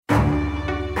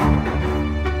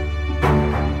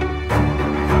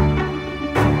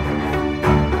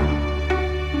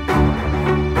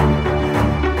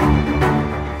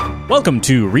Welcome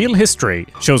to Real History,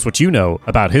 shows what you know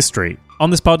about history. On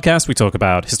this podcast, we talk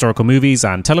about historical movies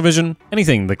and television,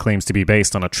 anything that claims to be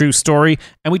based on a true story,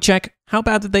 and we check how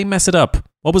bad did they mess it up?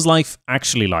 What was life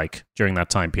actually like during that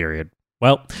time period?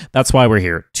 Well, that's why we're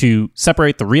here, to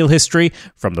separate the real history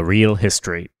from the real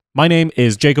history. My name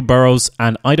is Jacob Burrows,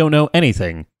 and I don't know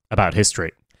anything about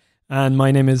history. And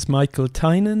my name is Michael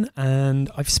Tynan,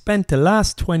 and I've spent the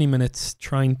last 20 minutes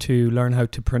trying to learn how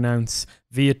to pronounce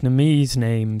Vietnamese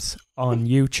names on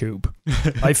YouTube.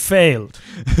 I failed.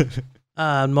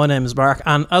 And my name is Mark,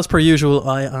 and as per usual,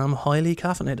 I am highly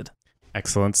caffeinated.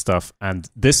 Excellent stuff. And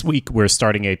this week we're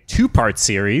starting a two-part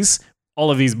series, all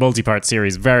of these multi-part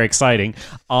series, very exciting,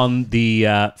 on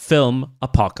the film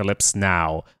Apocalypse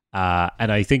Now.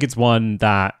 And I think it's one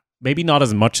that maybe not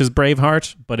as much as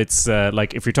Braveheart, but it's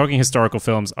like if you're talking historical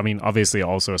films, I mean, obviously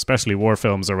also especially war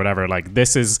films or whatever, like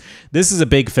this is a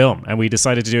big film, and we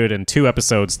decided to do it in 2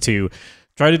 episodes to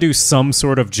try to do some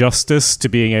sort of justice to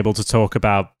being able to talk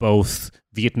about both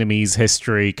Vietnamese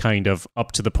history, kind of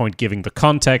up to the point giving the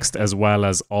context, as well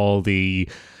as all the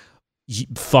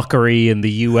fuckery in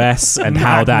the US and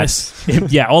how that,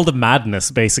 yeah, all the madness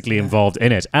basically involved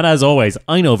in it. And as always,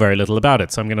 I know very little about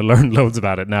it, so I'm going to learn loads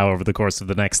about it now over the course of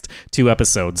the next 2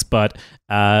 episodes. But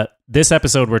this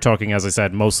episode, we're talking, as I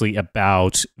said, mostly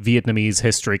about Vietnamese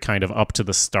history kind of up to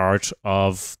the start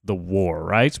of the war,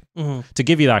 right? Mm-hmm. To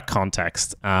give you that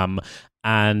context.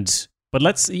 But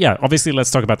let's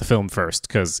talk about the film first,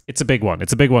 because it's a big one.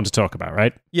 It's a big one to talk about,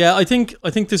 right? Yeah, I think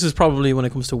this is probably, when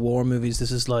it comes to war movies,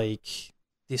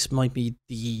 this might be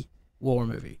the war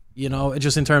movie. You know,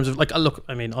 just in terms of, like, look,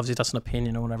 I mean, obviously that's an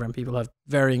opinion or whatever, and people have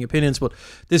varying opinions, but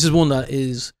this is one that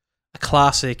is a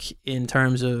classic in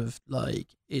terms of, like,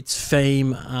 its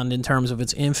fame and in terms of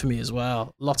its infamy as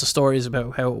well. Lots of stories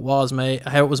about how it was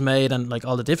made, and like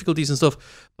all the difficulties and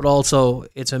stuff. But also,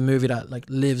 it's a movie that like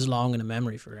lives long in the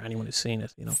memory for anyone who's seen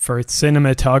it. You know, for its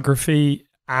cinematography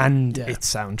and its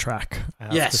soundtrack.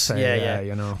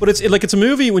 You know. But it's a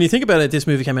movie. When you think about it, this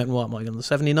movie came out in what, Michael, in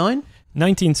 79?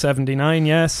 1979,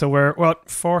 yeah. So we're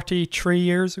 43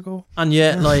 years ago. And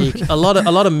yet, like a lot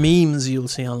of memes you'll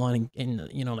see online in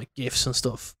you know, like GIFs and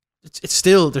stuff. It's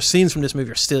still, there's scenes from this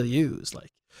movie are still used,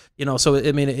 like, you know. So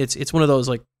I mean, it's one of those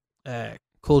like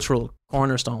cultural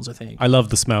cornerstones, I think. I love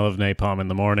the smell of napalm in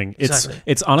the morning. Exactly.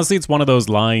 It's honestly, it's one of those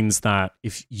lines that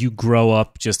if you grow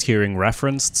up just hearing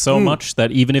referenced so much that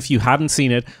even if you hadn't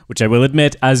seen it, which I will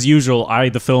admit, as usual, I,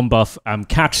 the film buff, am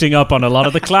catching up on a lot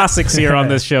of the classics here on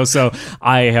this show. So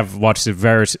I have watched it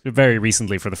very, very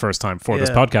recently for the first time for this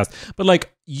podcast. But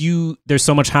like, there's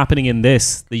so much happening in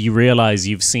this that you realize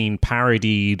you've seen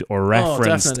parodied or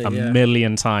referenced a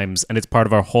million times, and it's part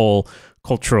of our whole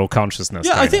cultural consciousness.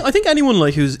 Yeah, I think anyone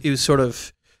like who's sort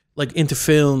of like into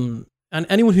film, and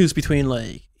anyone who's between,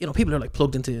 like, you know, people who are like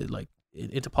plugged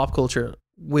into pop culture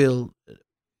will,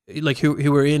 like,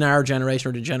 who are in our generation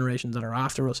or the generations that are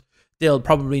after us, they'll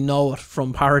probably know it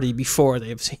from parody before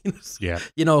they've seen it. Yeah,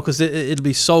 you know, because it'll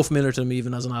be so familiar to them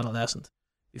even as an adolescent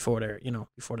before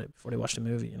they watch the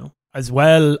movie. You know, as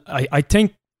well, I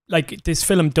think, like, this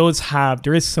film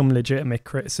there is some legitimate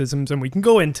criticisms, and we can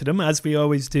go into them as we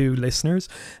always do, listeners.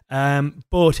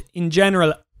 But in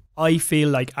general, I feel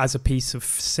like as a piece of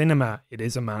cinema, it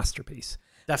is a masterpiece.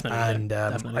 Definitely. And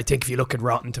definitely. I think if you look at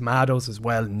Rotten Tomatoes as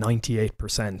well,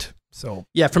 98%. So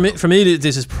yeah, for me,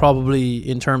 this is probably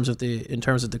in terms of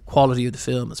the quality of the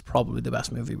film, it's probably the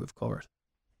best movie we've covered.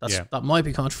 That might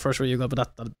be controversial, you go,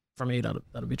 but that for me,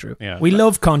 that'll be true. Yeah. We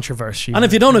love controversy. And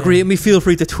if you don't agree with me, feel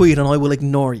free to tweet and I will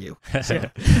ignore you. So.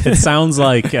 It sounds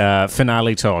like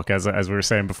finale talk, as we were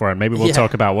saying before, and maybe we'll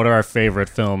talk about what are our favorite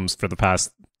films for the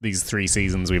past these 3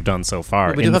 seasons we've done so far.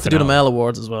 Well, we do have to do the Mail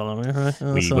Awards as well.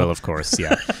 We will, of course,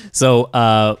 yeah. So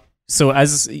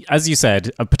as you said,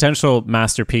 a potential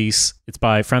masterpiece. It's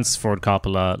by Francis Ford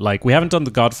Coppola. Like, we haven't done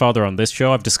The Godfather on this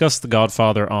show. I've discussed The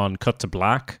Godfather on Cut to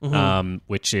Black,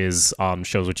 which is on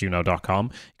showswhatyouknow.com.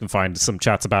 You can find some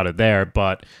chats about it there,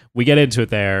 but we get into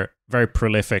it there. Very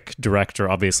prolific director,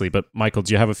 obviously. But Michael,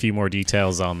 do you have a few more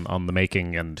details on the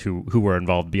making and who were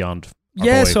involved beyond?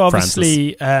 Yeah, so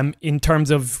obviously, in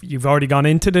terms of, you've already gone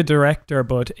into the director,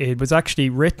 but it was actually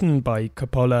written by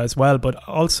Coppola as well, but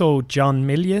also John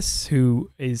Milius,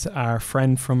 who is our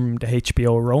friend from the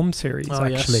HBO Rome series,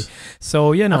 actually. Yes.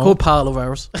 So, you know, a good pal of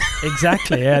ours.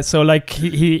 Exactly, yeah. So, like,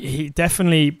 he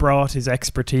definitely brought his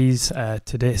expertise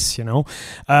to this, you know.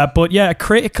 But yeah, a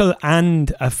critical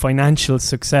and a financial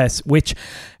success, which,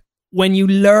 when you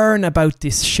learn about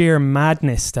this sheer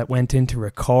madness that went into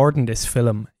recording this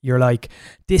film, you're like,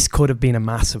 this could have been a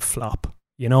massive flop.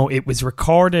 You know, it was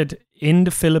recorded in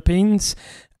the Philippines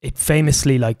it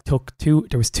famously took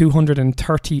there was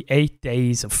 238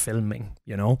 days of filming.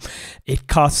 It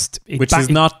cost, which is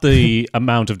not the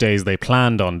amount of days they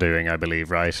planned on doing, I believe,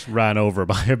 right? Ran over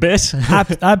by a bit.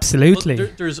 Absolutely. Well,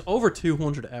 there's over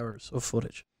 200 hours of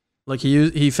footage. Like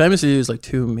he famously used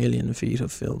 2 million feet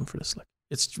of film for this.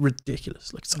 It's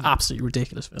ridiculous. It's absolutely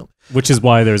ridiculous film. Which is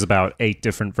why there's about 8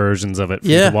 different versions of it for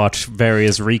you to watch,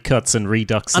 various recuts and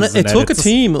reduxes. And it took a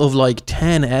team of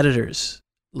 10 editors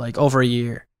over a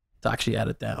year to actually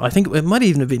edit down. I think it might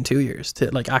even have been 2 years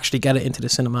to actually get it into the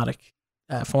cinematic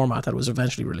format that it was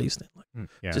eventually released in.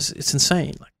 It's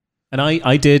insane. And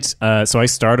I did, so I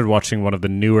started watching one of the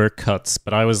newer cuts,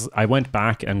 but I went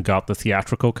back and got the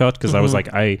theatrical cut because I was like,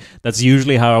 that's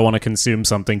usually how I want to consume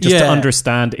something, just to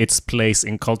understand its place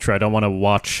in culture. I don't want to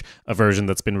watch a version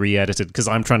that's been re-edited because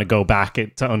I'm trying to go back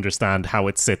to understand how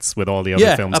it sits with all the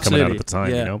other films coming out at the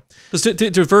time, Because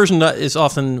the version that is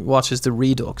often watched is the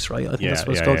Redux, right? I think that's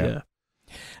what it's called,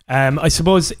 I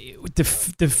suppose the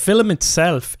film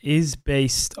itself is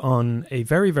based on a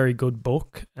very, very good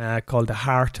book called The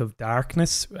Heart of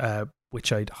Darkness,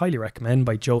 which I'd highly recommend,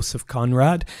 by Joseph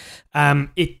Conrad.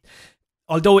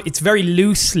 Although it's very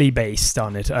loosely based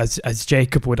on it, as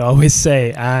Jacob would always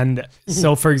say. And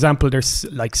so, for example, there's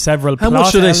several plot elements. How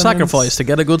much do they elements sacrifice to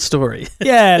get a good story?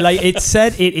 Yeah, it's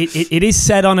said it is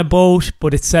set on a boat,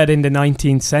 but it's set in the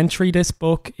 19th century, this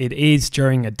book. It is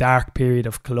during a dark period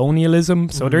of colonialism,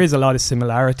 so there is a lot of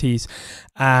similarities.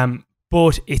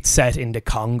 But it's set in the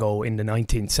Congo in the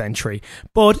 19th century.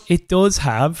 But it does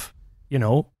have,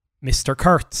 Mr.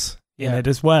 Kurtz in it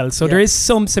as well. So there is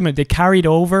some similar. They carried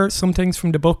over some things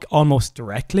from the book almost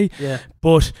directly. Yeah.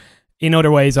 But in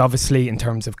other ways, obviously, in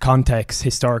terms of context,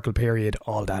 historical period,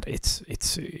 all that, it's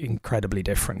incredibly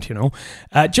different,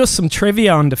 Just some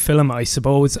trivia on the film, I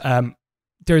suppose.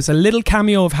 There's a little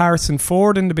cameo of Harrison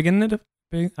Ford in the beginning of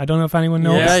it. I don't know if anyone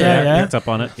knows. Yeah. Picked up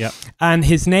on it, yeah. And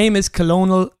his name is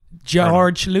Colonel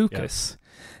George Lucas.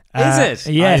 Is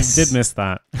it? Yes. I did miss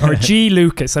that. Or G.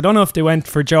 Lucas. I don't know if they went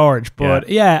for George, but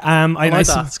I like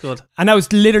that. It's good. And that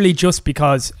was literally just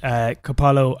because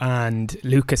Coppola and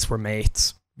Lucas were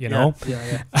mates, Yeah.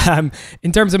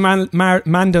 In terms of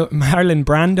Marlon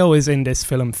Brando is in this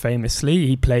film famously.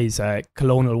 He plays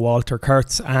Colonel Walter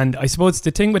Kurtz, and I suppose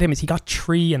the thing with him is he got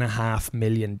 $3.5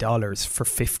 million for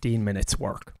 15 minutes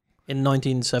work. In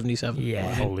 1977.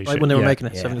 Yeah. Holy right shit. when they were making it,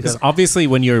 Because 77. obviously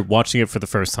when you're watching it for the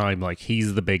first time,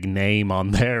 he's the big name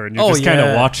on there, and you're just kind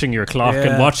of watching your clock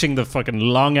and watching the fucking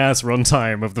long ass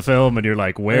runtime of the film, and you're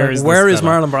like, where is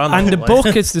Marlon Brando? And the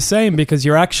book is the same, because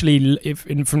you're actually,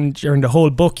 during the whole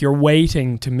book, you're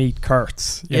waiting to meet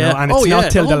Kurtz, you know, and it's not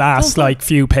till the last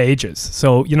few pages.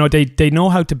 So they know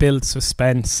how to build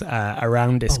suspense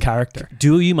around this character.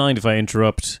 Do you mind if I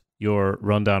interrupt your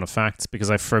rundown of facts,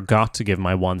 because I forgot to give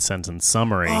my 1-sentence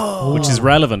summary, which is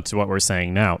relevant to what we're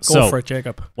saying now. Go for it,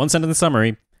 Jacob. 1-sentence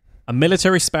summary. A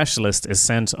military specialist is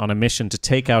sent on a mission to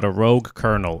take out a rogue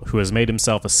colonel who has made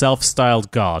himself a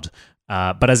self-styled god.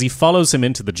 But as he follows him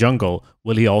into the jungle,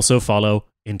 will he also follow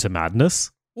into madness?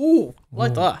 Ooh, I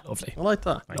like that. Lovely. I like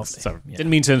that. So,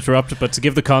 didn't mean to interrupt, but to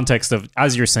give the context of,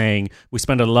 as you're saying, we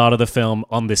spend a lot of the film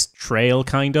on this trail,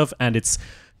 kind of, and it's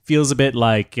feels a bit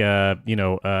like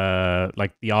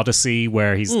like the Odyssey,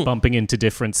 where he's bumping into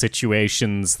different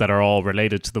situations that are all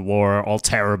related to the war, all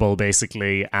terrible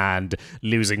basically, and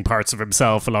losing parts of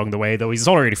himself along the way, though he's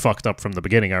already fucked up from the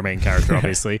beginning, our main character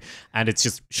obviously, and it's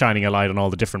just shining a light on all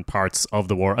the different parts of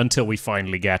the war until we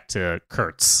finally get to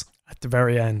Kurtz. At the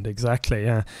very end, exactly,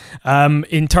 yeah.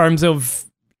 In terms of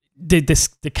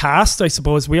the cast, I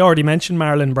suppose we already mentioned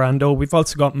Marlon Brando. We've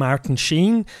also got Martin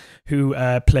Sheen, who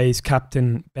plays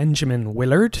Captain Benjamin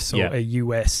Willard, a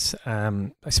US,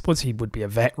 I suppose he would be a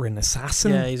veteran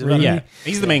assassin. Yeah, he's a really. veteran.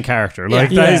 He's the main character.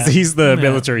 He's the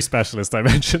military specialist I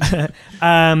mentioned.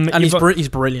 And he's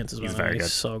brilliant as well. He's very good.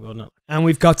 So good. And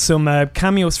we've got some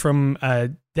cameos from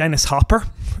Dennis Hopper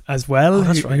as well,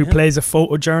 who plays a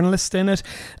photojournalist in it.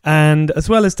 And as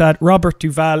well as that, Robert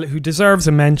Duvall, who deserves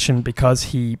a mention because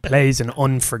he plays an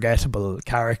unforgettable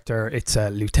character. It's a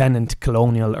Lieutenant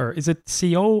Colonial, or is it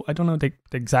CO? I don't know the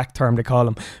exact term they call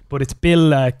him, but it's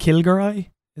Bill Kilgore,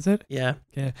 is it? Yeah.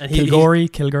 And Kilgore. I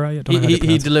don't know how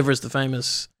he delivers the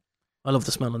famous, I love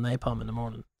the smell of napalm in the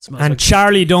morning. And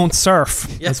Charlie Don't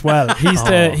Surf as well.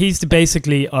 He's the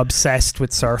basically obsessed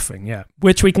with surfing,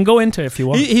 which we can go into if you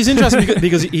want. He's interesting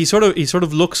because he sort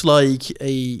of looks like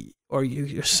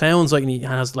sounds like he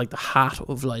has like the hat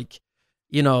of like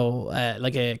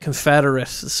a Confederate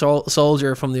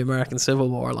soldier from the American Civil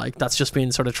War, like that's just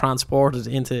been sort of transported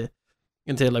into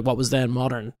into like what was then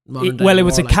modern Well, day it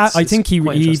was war. I think he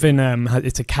quite interesting. even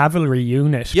it's a cavalry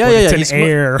unit. Yeah, but yeah, it's yeah, an he's-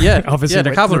 air. yeah, obviously, yeah,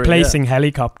 they're cavalry, replacing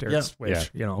helicopters, Yeah.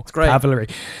 which it's great. cavalry.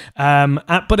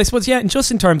 But I suppose, and just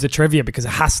in terms of trivia, because it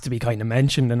has to be kind of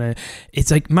mentioned, and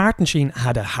it's like Martin Sheen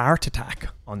had a heart attack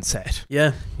on set.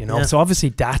 Yeah, yeah. So obviously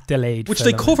that delayed, which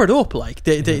they filming. covered up. Like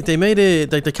they made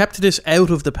they kept this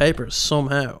out of the papers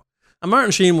somehow. And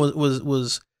Martin Sheen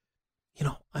was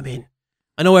I mean,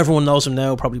 I know everyone knows him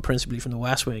now, probably principally from The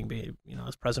West Wing, being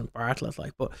as President Bartlett.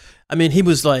 Like, but I mean, he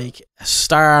was like a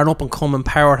star, an up and coming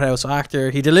powerhouse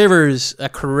actor. He delivers a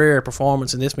career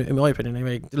performance in this, in my opinion.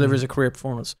 Anyway, delivers a career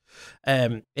performance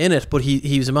in it. But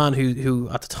he was a man who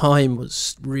at the time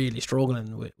was really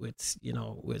struggling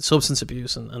with substance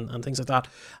abuse and things like that.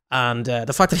 And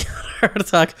the fact that he had a heart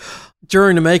attack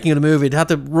during the making of the movie, they had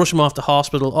to rush him off to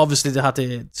hospital. Obviously, they had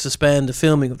to suspend the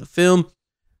filming of the film.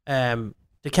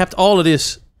 They kept all of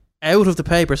this out of the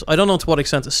papers. I don't know to what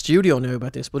extent the studio knew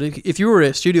about this, but if you were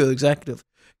a studio executive,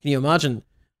 can you imagine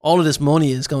all of this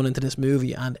money is going into this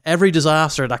movie, and every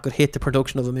disaster that could hit the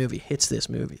production of a movie hits this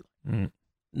movie.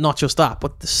 Not just that,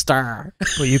 but the star.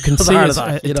 But you can The see heart as,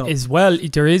 attack, as well,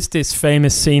 there is this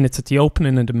famous scene, it's at the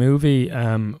opening of the movie,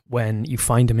 when you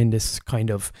find him in this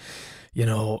kind of,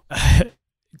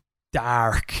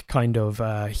 dark, kind of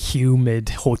humid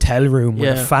hotel room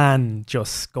with a fan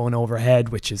just going overhead,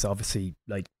 which is obviously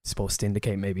like supposed to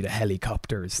indicate maybe the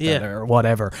helicopters that or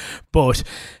whatever. But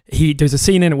there's a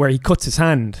scene in it where he cuts his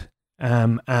hand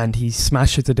and he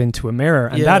smashes it into a mirror,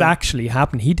 and that actually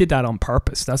happened. He did that on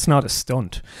purpose. That's not a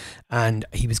stunt. And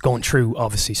he was going through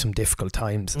obviously some difficult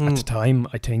times at the time,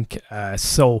 I think.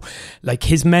 So like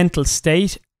his mental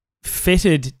state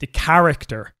fitted the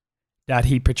character that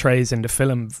he portrays in the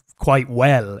film quite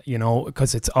well,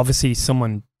 because it's obviously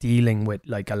someone dealing with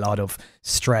like a lot of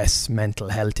stress, mental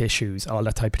health issues, all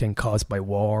that type of thing caused by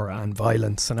war and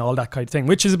violence and all that kind of thing,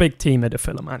 which is a big theme of the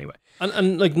film anyway.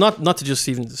 And like not to just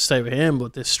even stay with him,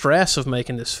 but the stress of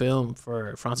making this film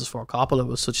for Francis Ford Coppola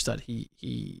was such that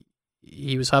he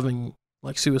was having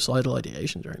like suicidal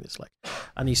ideation during this,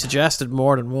 and he suggested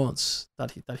more than once that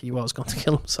he was going to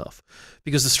kill himself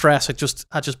because the stress had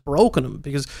just broken him.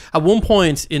 Because at one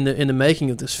point in the making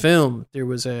of this film, there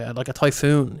was a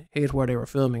typhoon hit where they were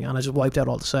filming, and it just wiped out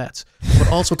all the sets,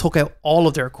 but also took out all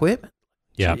of their equipment.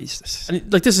 Yeah, Jesus.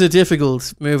 And like this is a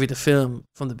difficult movie to film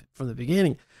from the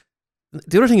beginning.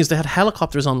 The other thing is they had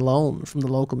helicopters on loan from the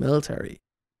local military.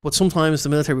 But sometimes the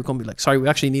military would come and be like, sorry, we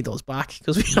actually need those back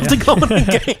because we have to go and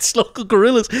engage local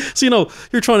guerrillas. So,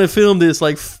 you're trying to film this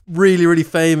like really, really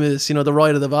famous, the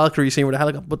Ride of the Valkyrie scene with the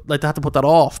helicopter, but like they had to put that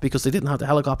off because they didn't have the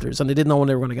helicopters and they didn't know when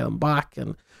they were going to get them back.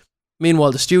 And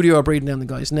meanwhile, the studio are breathing down the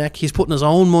guy's neck. He's putting his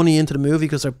own money into the movie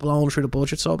because they're blowing through the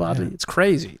budget so badly. It's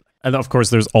crazy. And of course,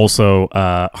 there's also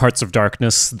Hearts of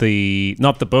Darkness,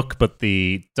 not the book, but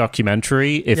the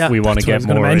documentary. If we want to get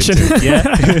more into,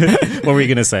 what were you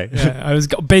going to say? Yeah, I was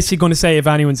basically going to say, if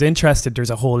anyone's interested,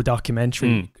 there's a whole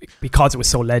documentary because it was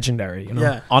so legendary.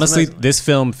 Yeah, honestly, this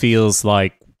film feels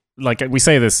like we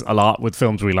say this a lot with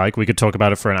films we like. We could talk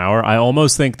about it for an hour. I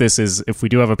almost think this is, if we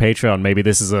do have a Patreon, maybe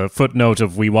this is a footnote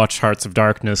of we watch Hearts of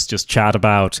Darkness, just chat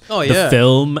about the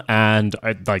film and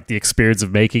like the experience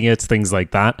of making it, things like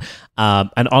that.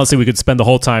 And honestly, we could spend the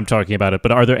whole time talking about it.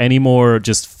 But are there any more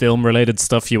just film-related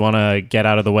stuff you want to get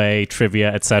out of the way,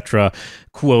 trivia, etc.,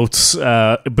 quotes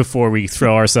before we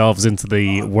throw ourselves into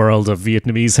the world of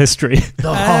Vietnamese history?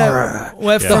 The horror.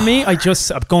 Well, for me, I'm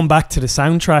going back to the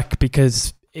soundtrack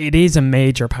because it is a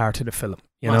major part of the film.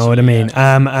 You know what I mean?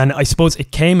 And I suppose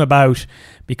it came about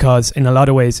because in a lot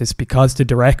of ways it's because the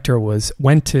director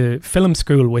went to film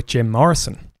school with Jim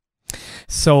Morrison.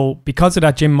 So because of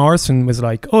that, Jim Morrison was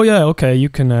like, "Oh yeah, okay, you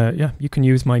can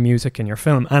use my music in your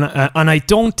film." And I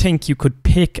don't think you could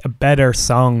pick a better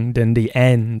song than the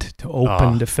end to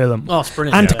open the film, it's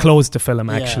brilliant, and to close the film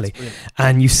actually.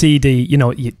 And you see the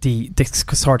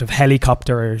sort of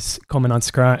helicopters coming on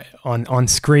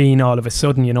screen. All of a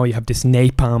sudden, you have this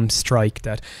napalm strike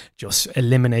that just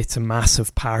eliminates a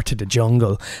massive part of the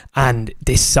jungle, and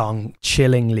this song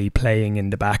chillingly playing in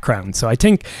the background. So I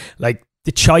think like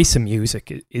the choice of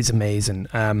music is amazing.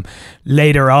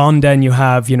 Later on, then you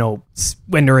have,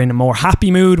 when they're in a more happy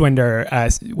mood, when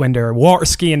they're water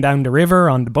skiing down the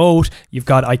river on the boat, you've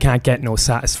got "I Can't Get No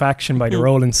Satisfaction" by the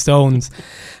Rolling Stones.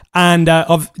 And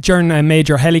during a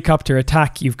major helicopter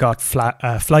attack, you've got Flight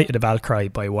of the Valkyrie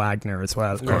by Wagner as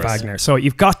well. Wagner. So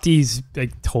you've got these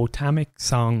like totemic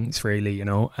songs, really,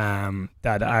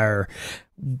 that are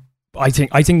I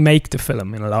think make the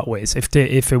film in a lot of ways. If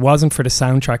it wasn't for the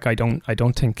soundtrack, I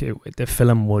don't think the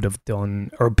film would have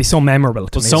done or be so memorable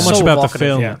to me. So much about the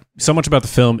film. Yeah. So much about the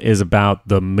film is about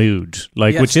the mood,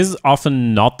 like which is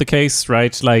often not the case,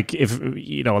 right? Like if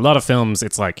a lot of films,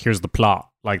 it's like here's the plot.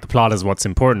 Like the plot is what's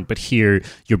important, but here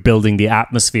you're building the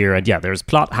atmosphere, and there's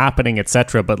plot happening,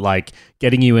 etc. But like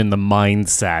getting you in the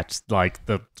mindset, like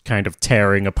the kind of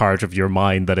tearing apart of your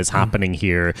mind that is happening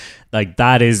here, like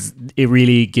it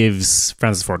really gives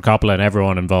Francis Ford Coppola and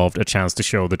everyone involved a chance to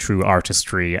show the true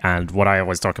artistry and what I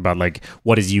always talk about, like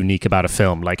what is unique about a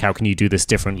film, like how can you do this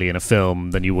differently in a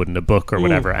film than you would in a book or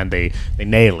whatever, and they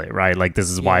nail it, right? Like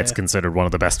this is why it's considered one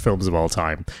of the best films of all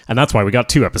time, and that's why we got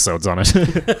 2 episodes on it.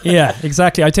 Yeah,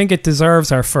 exactly. I think it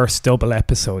deserves our first double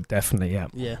episode, definitely.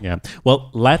 Yeah. Well,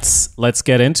 let's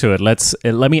get into it.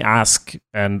 Let me ask,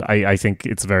 and I think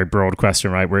it's a very broad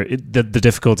question, right? Where the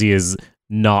difficulty is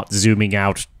not zooming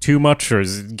out too much or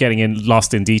getting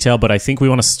lost in detail, but I think we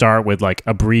want to start with like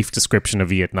a brief description of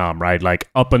Vietnam, right? Like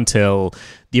up until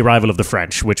the arrival of the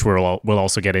French, which we'll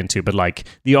also get into, but like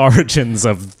the origins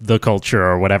of the culture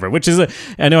or whatever, which is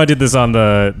I know I did this on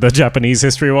the Japanese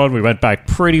history one. We went back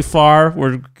pretty far.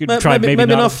 We're going to try maybe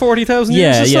not 40,000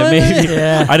 years. Maybe.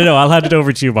 Yeah. I don't know. I'll hand it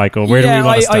over to you, Michael. Where do we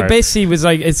want to start? I basically was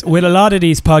like, it's with a lot of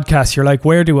these podcasts, you're like,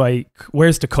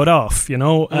 where's the cutoff?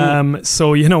 So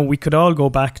we could all go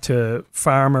back to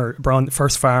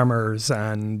first farmers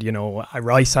and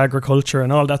rice agriculture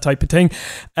and all that type of thing.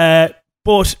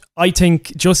 But I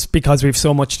think just because we've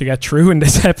so much to get through in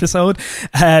this episode,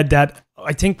 that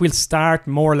I think we'll start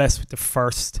more or less with the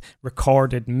first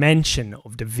recorded mention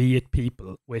of the Viet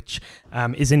people, which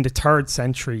is in the 3rd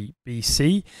century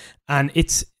BC. And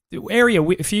it's the area,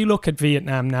 if you look at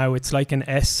Vietnam now, it's like an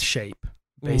S shape,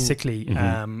 basically.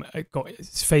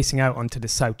 It's facing out onto the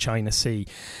South China Sea.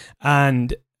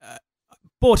 And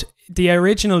but the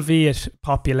original Viet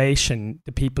population,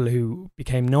 the people who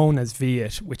became known as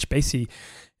Viet, which basically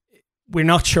we're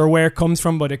not sure where it comes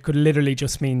from, but it could literally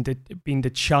just mean being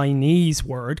the Chinese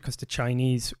word, because the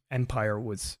Chinese Empire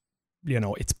was,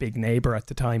 its big neighbor at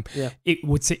the time. Yeah. It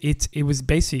was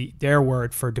basically their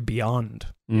word for the beyond,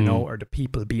 or the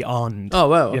people beyond. Oh,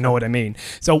 wow. Okay. You know what I mean?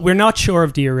 So we're not sure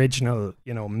of the original,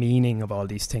 meaning of all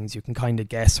these things. You can kind of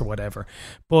guess or whatever.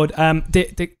 But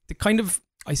the kind of,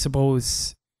 I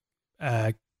suppose,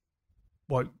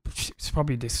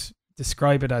 probably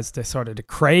describe it as the sort of the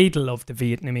cradle of the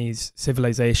Vietnamese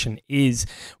civilization is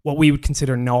what we would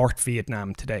consider North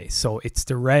Vietnam today. So it's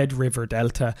the Red River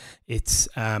Delta. It's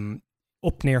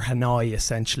up near Hanoi,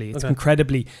 essentially. It's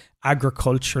incredibly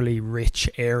agriculturally rich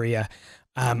area,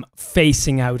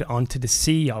 facing out onto the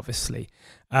sea, obviously.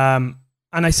 And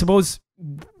I suppose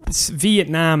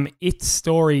Vietnam, its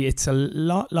story, it's a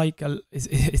lot like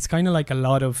it's kind of like a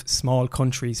lot of small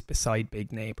countries beside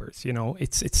big neighbors.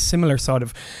 It's similar sort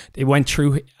of. They went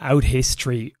throughout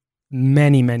history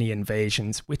many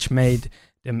invasions, which made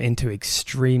them into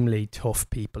extremely tough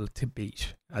people to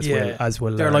beat. As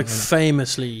well, they're like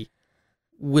famously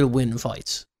will win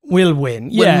fights. Will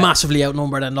win. When massively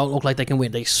outnumbered and don't look like they can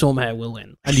win, they somehow will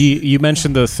win. And you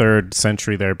mentioned the 3rd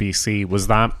century there, BC. Was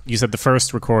that, you said, the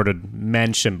first recorded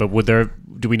mention, but would there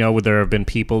have been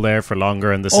people there for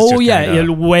longer? And this is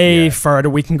way further.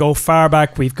 We can go far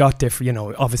back. We've got different,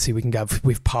 obviously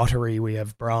we've pottery, we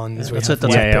have bronze. Leave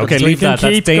that.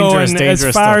 That's dangerous as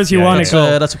far stuff. as you want to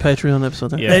go. That's a Patreon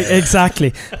episode. Yeah.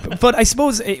 Exactly. But I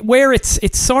suppose where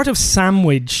it's sort of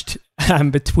sandwiched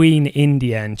between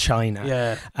India and China.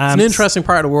 Yeah. It's an interesting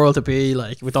part of the world to be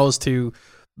like, with those two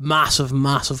massive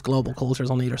global cultures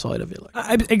on either side of it.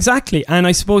 Exactly. And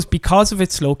I suppose because of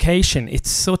its location, it's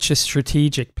such a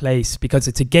strategic place because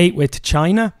it's a gateway to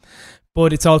China,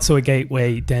 but it's also a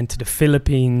gateway then to the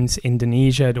Philippines,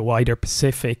 Indonesia, the wider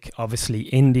Pacific, obviously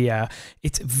India.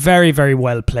 It's very, very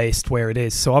well placed where it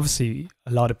is. So obviously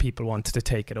a lot of people wanted to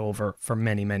take it over for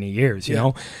many years, you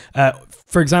know.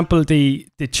 For example, the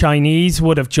Chinese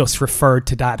would have just referred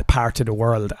to that part of the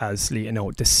world as,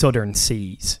 the southern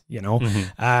seas,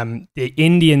 The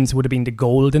Indians would have been the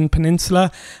Golden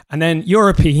Peninsula. And then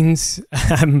Europeans,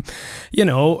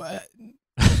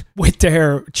 with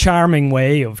their charming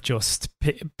way of just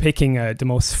picking the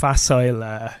most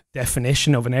facile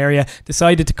definition of an area,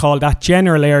 decided to call that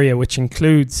general area, which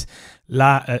includes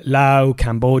Laos,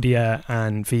 Cambodia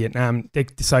and Vietnam, they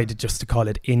decided just to call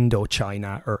it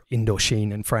Indochina or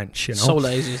Indochine in French, So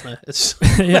lazy, isn't it? It's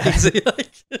lazy.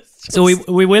 So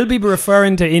we will be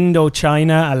referring to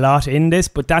Indochina a lot in this,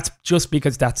 but that's just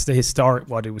because that's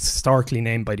what it was historically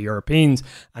named by the Europeans,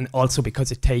 and also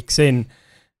because it takes in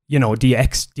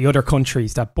the other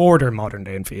countries that border modern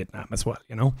day in Vietnam as well,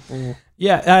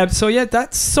 So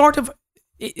that's sort of,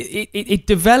 it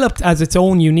developed as its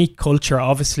own unique culture,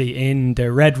 obviously, in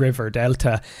the Red River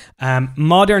Delta.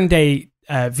 Modern day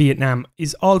Vietnam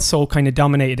is also kind of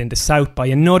dominated in the south by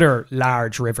another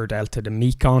large river delta, the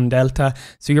Mekong Delta.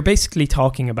 So you're basically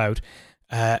talking about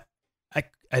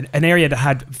an area that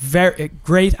had very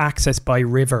great access by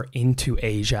river into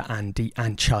Asia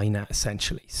and China,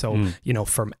 essentially. So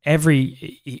from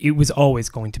it was always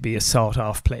going to be a sought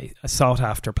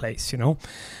after place.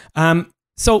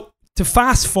 So to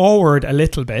fast forward a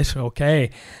little bit,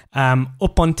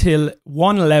 up until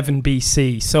 111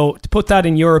 BC. So to put that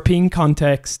in European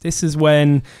context, this is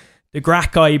when the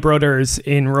Gracchi brothers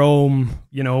in Rome,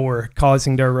 were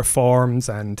causing their reforms,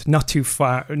 and not too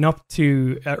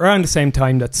around the same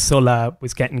time that Sulla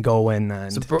was getting going,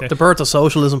 and the birth of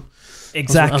socialism.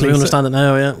 Exactly, as we understand it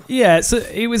now. Yeah. Yeah. So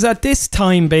it was at this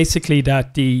time basically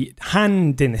that the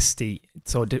Han Dynasty,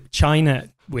 so China,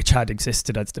 which had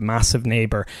existed as the massive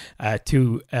neighbor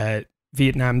to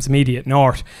Vietnam's immediate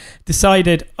north,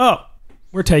 decided,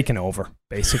 we're taking over.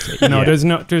 Basically,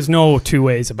 there's no two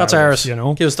ways about it. That's ours.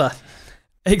 Give us that.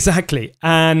 Exactly.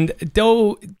 And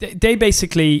though they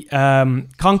basically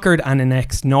conquered and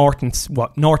annexed north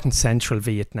and central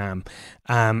Vietnam,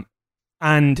 and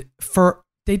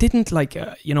they didn't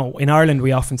in Ireland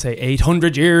we often say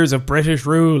 800 years of British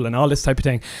rule and all this type of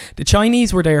thing. The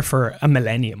Chinese were there for a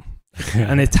millennium,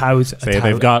 and they've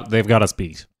got us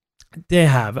beat. They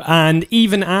have. And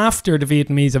even after the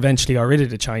Vietnamese eventually got rid of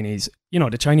the Chinese,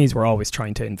 the Chinese were always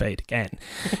trying to invade again,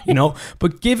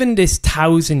 But given this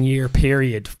 1,000-year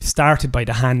period started by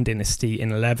the Han Dynasty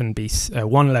in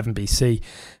 111 BC,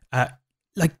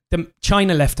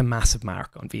 China left a massive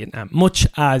mark on Vietnam, much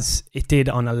as it did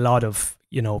on a lot of,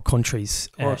 countries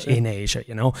in Asia,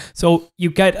 So you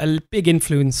get a big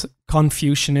influence,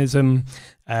 Confucianism,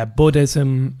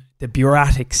 Buddhism, the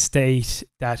bureaucratic state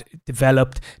that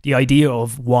developed the idea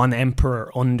of one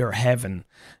emperor under heaven,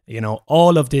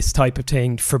 all of this type of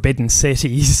thing, forbidden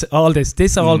cities, all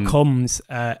this all comes,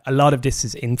 a lot of this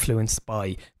is influenced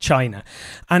by China.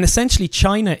 And essentially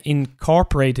China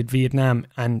incorporated Vietnam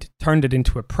and turned it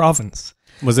into a province.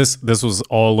 Was this was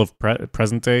all of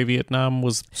present day Vietnam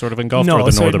was sort of engulfed, or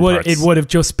the northern parts? It would have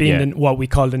just been what we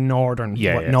call the northern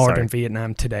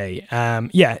Vietnam today.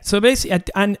 So basically,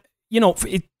 and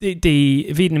the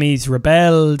Vietnamese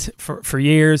rebelled for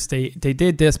years. They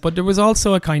did this, but there was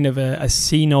also a kind of a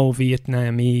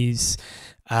Sino-Vietnamese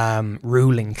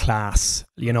ruling class,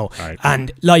 Right.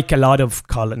 And like a lot of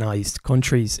colonized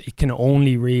countries,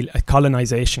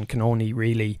 colonization can only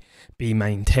really be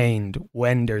maintained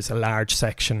when there's a large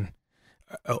section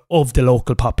of the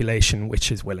local population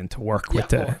which is willing to work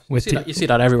with you see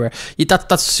that everywhere.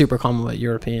 That's super common with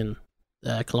European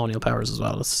colonial powers as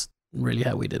well. It's really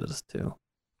how we did it too.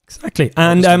 Exactly.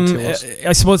 And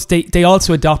I suppose they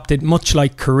also adopted, much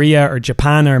like Korea or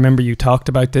Japan, I remember you talked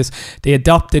about this, they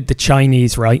adopted the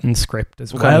Chinese writing script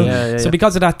as well. So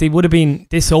because of that,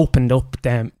 this opened up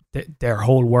their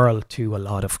whole world to a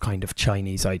lot of kind of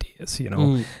Chinese ideas,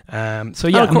 and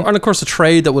of course the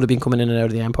trade that would have been coming in and out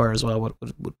of the empire as well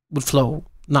would flow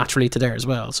naturally to there as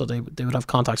well. So they would have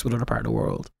contacts with other part of the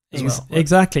world.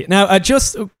 Exactly. Now,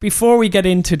 just before we get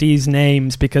into these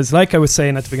names, because like I was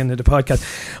saying at the beginning of the podcast,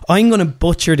 I'm going to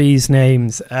butcher these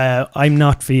names. I'm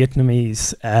not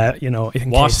Vietnamese,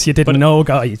 in case you didn't know,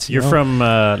 guys. You're from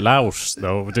Laos,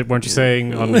 though, weren't you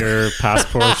saying on your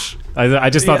passport? I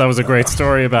just thought that was a great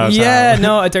story about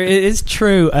it is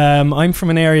true. I'm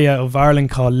from an area of Ireland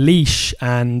called Laois,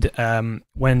 and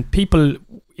when people...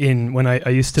 when I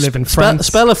used to live in France.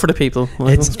 Spell it for the people.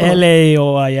 It's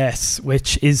Laois,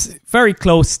 which is very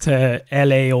close to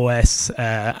Laos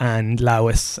and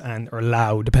Laos or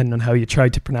Lao, depending on how you try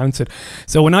to pronounce it.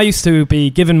 So when I used to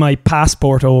be given my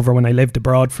passport over, when I lived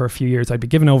abroad for a few years, I'd be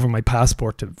giving over my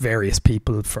passport to various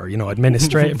people for,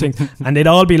 administrative things. And they'd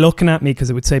all be looking at me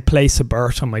because it would say place of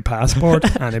birth on my passport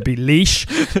and it'd be Laois.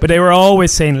 But they were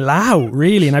always saying Lao,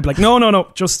 really? And I'd be like,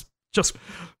 no, just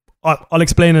I'll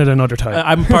explain it another time.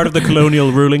 I'm part of the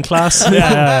colonial ruling class.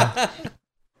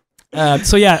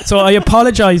 So I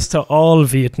apologize to all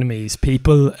Vietnamese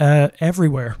people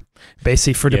everywhere,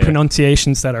 basically, for the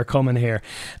pronunciations that are coming here,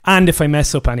 and if I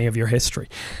mess up any of your history.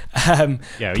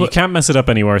 You can't mess it up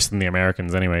any worse than the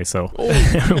Americans anyway. So,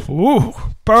 ooh,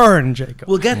 burn, Jacob.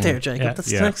 We'll get there, Jacob.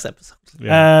 That's the next episode.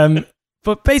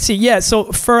 But basically,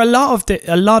 so for a lot of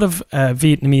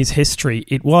Vietnamese history,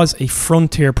 it was a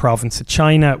frontier province of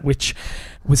China, which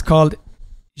was called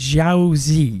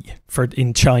Jiaozi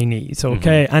in Chinese,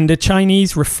 and the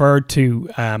Chinese referred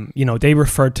to,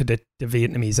 the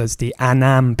Vietnamese as the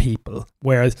Annam people,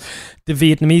 whereas the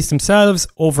Vietnamese themselves,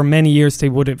 over many years, they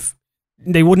would have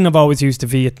they wouldn't have always used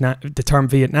the term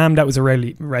Vietnam. That was a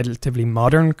relatively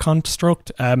modern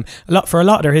construct. For a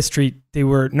lot of their history, they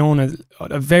were known as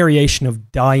a variation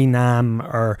of Dai Nam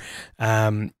or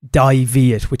Dai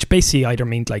Viet, which basically either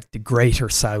means like the Greater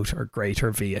South or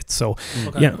Greater Viet. So,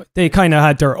 they kind of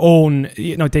had their own,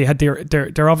 they had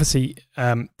they're obviously,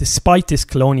 despite this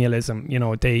colonialism,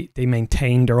 they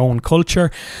maintained their own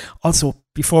culture. Also,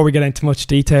 before we get into much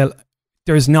detail,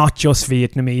 there's not just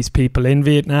Vietnamese people in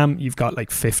Vietnam. You've got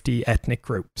like 50 ethnic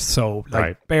groups. So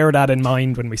bear that in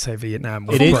mind when we say Vietnam.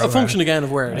 It is a function again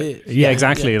of where it is. Yeah,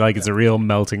 exactly. It's a real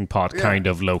melting pot kind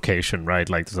of location, right?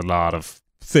 Like there's a lot of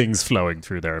things flowing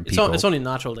through there. And it's only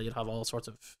natural that you'd have all sorts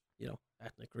of,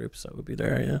 ethnic groups that would be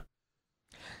there,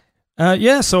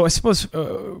 so I suppose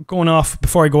going off,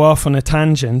 before I go off on a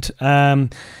tangent,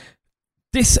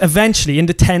 this eventually, in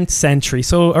the 10th century,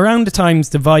 so around the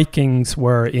times the Vikings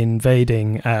were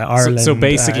invading Ireland. So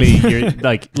basically, you're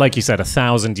like you said,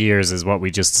 1,000 years is what we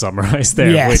just summarized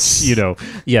there. Yes.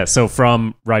 Which, so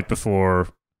from right before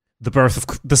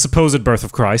the supposed birth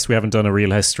of Christ, we haven't done a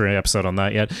real history episode on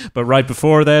that yet, but right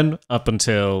before then, up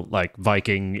until like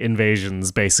Viking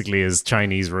invasions, basically is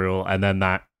Chinese rule, and then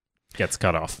that gets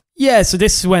cut off. Yeah, so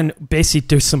this is when basically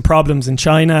there's some problems in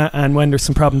China, and when there's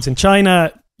some problems in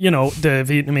China, the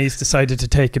Vietnamese decided to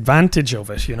take advantage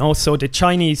of it, So the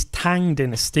Chinese Tang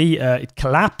dynasty, it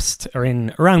collapsed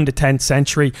around the 10th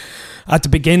century. At the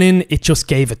beginning, it just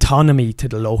gave autonomy to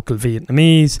the local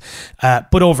Vietnamese.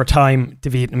 But over time, the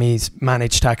Vietnamese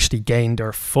managed to actually gain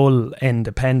their full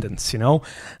independence,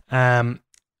 And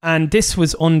this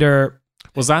was under...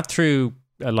 Was that through,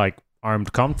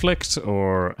 armed conflict,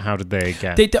 or how did they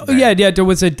get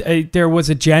there was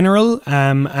a general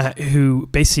who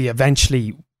basically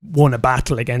eventually won a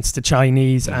battle against the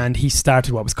Chinese, and he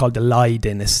started what was called the Lai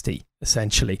dynasty,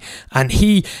 essentially. And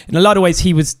he, in a lot of ways,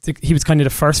 he was kind of the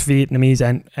first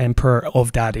Vietnamese emperor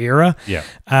of that era.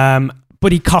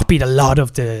 But he copied a lot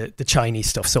of the Chinese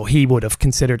stuff. So he would have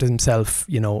considered himself,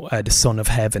 the son of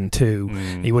heaven too.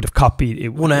 He would have copied it.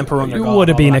 One emperor under God. It would would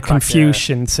have been a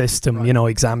Confucian system,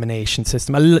 examination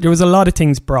system. There was a lot of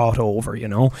things brought over,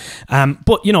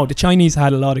 But the Chinese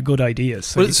had a lot of good ideas.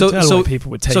 So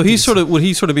people would take. So would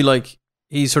he sort of be like?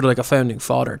 He's sort of like a founding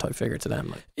father type figure to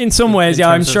them. In some ways,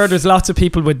 I'm sure there's lots of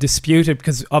people would dispute it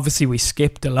because obviously we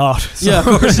skipped a lot. So of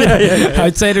course.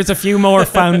 I'd say there's a few more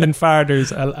founding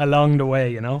fathers along the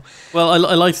way, Well,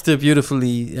 I liked the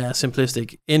beautifully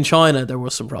simplistic. In China, there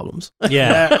was some problems.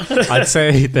 Yeah, I'd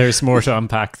say there's more to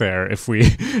unpack there if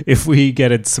we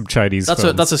get into some Chinese.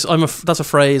 That's a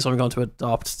phrase I'm going to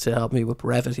adopt to help me with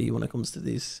brevity when it comes to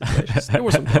these situations. There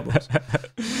were some problems.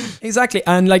 Exactly,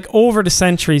 and over the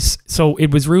centuries, so it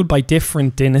was ruled by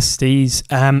different dynasties.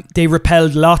 They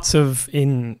repelled lots of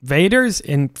invaders,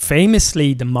 and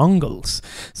famously the Mongols.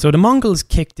 So the Mongols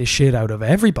kicked the shit out of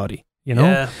everybody,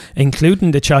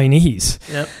 including the Chinese.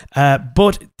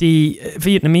 But the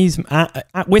Vietnamese,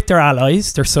 with their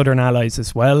allies, their southern allies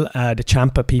as well, the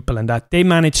Champa people and that, they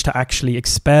managed to actually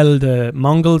expel the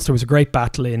Mongols. There was a great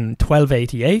battle in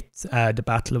 1288, the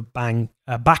Battle of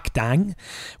Bac Dang,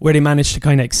 where they managed to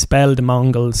kind of expel the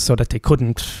Mongols so that they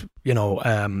couldn't,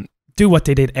 do what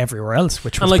they did everywhere else,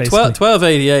 which was and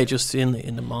 1288, just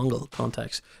in the Mongol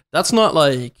context, that's not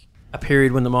like a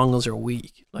period when the Mongols are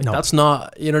weak. No. That's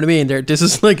not, you know what I mean? This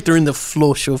is like during the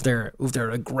flush of their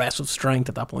aggressive strength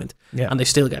at that point, and they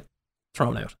still get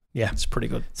thrown out. Yeah, it's pretty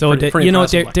good. So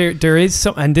there is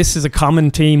some, and this is a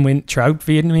common theme throughout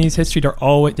Vietnamese history.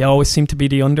 They always seem to be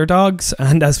the underdogs,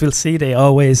 and as we'll see, they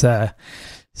always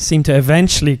seem to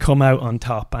eventually come out on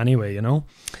top. Anyway,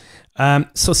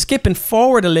 So skipping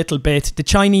forward a little bit, the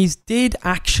Chinese did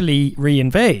actually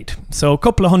re-invade. So a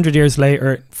couple of hundred years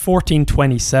later,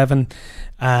 1427,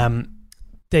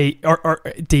 the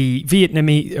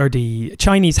Vietnamese or the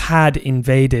Chinese had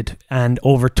invaded, and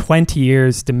over 20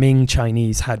 years, the Ming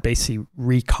Chinese had basically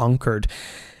reconquered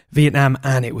Vietnam,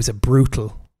 and it was a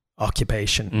brutal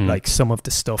occupation. Like some of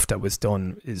the stuff that was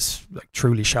done is like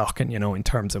truly shocking, in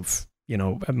terms of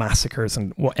massacres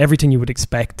and everything you would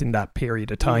expect in that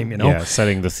period of time, Yeah,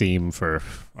 setting the theme for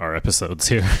our episodes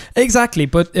here. Exactly.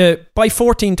 But by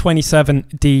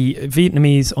 1427, the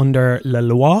Vietnamese under Le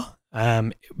Loi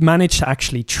managed to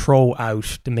actually throw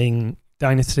out the Ming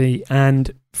dynasty.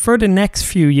 And for the next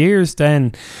few years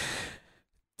then,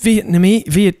 the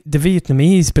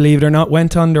Vietnamese, believe it or not,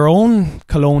 went on their own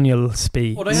colonial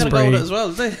spree. Oh, they had a go at it as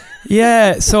well, did they?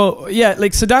 Yeah, so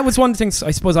that was one of the things.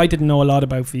 I suppose I didn't know a lot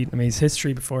about Vietnamese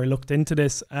history before I looked into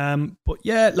this. But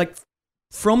yeah,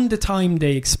 from the time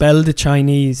they expelled the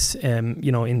Chinese, in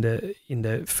the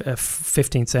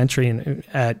 15th century,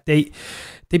 and they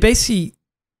basically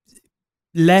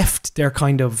left their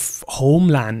kind of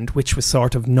homeland, which was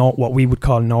sort of not what we would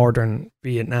call northern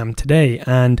Vietnam today.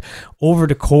 And over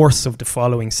the course of the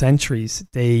following centuries,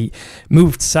 they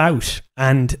moved south,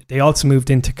 and they also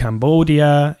moved into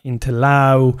Cambodia, into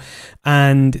Laos,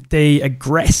 and they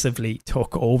aggressively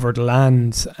took over the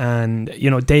lands. And, you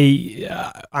know,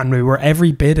 and we were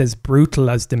every bit as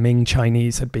brutal as the Ming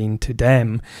Chinese had been to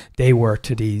them. They were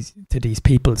to these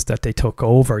peoples that they took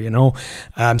over, you know.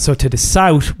 So to the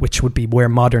south, which would be where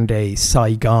modern day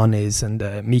Saigon is, and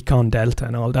the Mekong Delta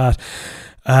and all that,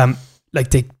 like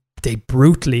they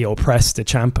brutally oppressed the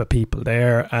Champa people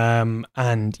there,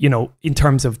 and you know, in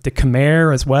terms of the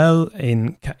Khmer as well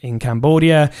in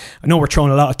Cambodia. I know we're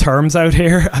throwing a lot of terms out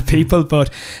here at people, but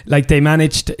like they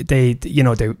managed, they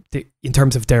in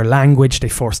terms of their language, they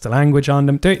forced the language on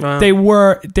them. They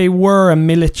were a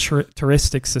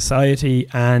militaristic society,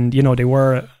 and you know, they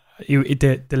were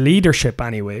the leadership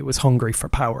anyway was hungry for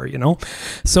power, you know.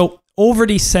 So over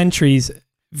these centuries,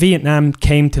 Vietnam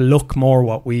came to look more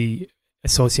what we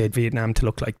associate Vietnam to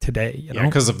look like today, you know,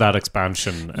 because of that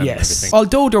expansion and everything.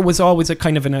 Although there was always a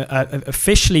kind of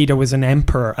officially there was an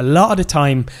emperor. A lot of the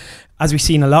time, as we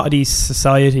see in a lot of these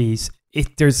societies,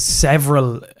 there's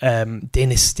several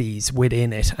dynasties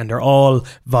within it, and they're all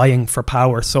vying for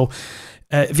power. So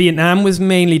Vietnam was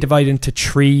mainly divided into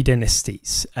 3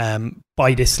 dynasties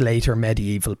by this later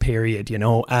medieval period, you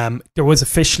know. There was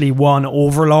officially one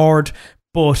overlord,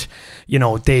 but, you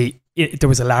know, there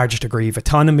was a large degree of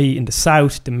autonomy in the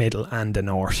south, the middle, and the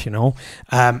north, you know,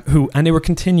 and they were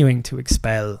continuing to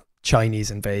expel Chinese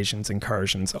invasions,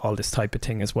 incursions, all this type of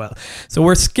thing as well. So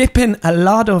we're skipping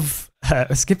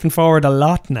forward a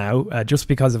lot now, just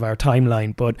because of our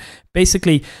timeline, but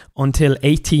basically until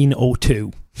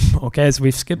 1802. Okay, so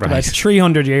we've skipped about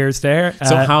 300 years there.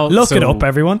 So look it up,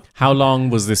 everyone. How long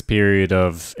was this period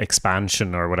of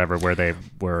expansion or whatever, where they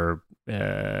were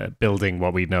building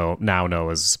what we now know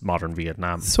as modern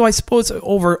Vietnam? So I suppose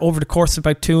over the course of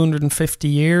about 250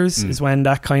 years is when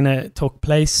that kind of took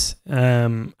place,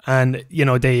 and you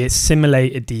know, they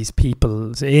assimilated these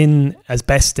peoples in as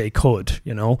best they could,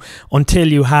 you know, until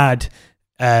you had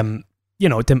you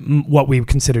know, what we would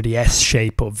consider the S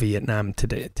shape of Vietnam to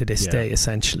this day,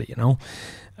 essentially, you know.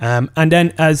 And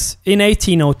then as in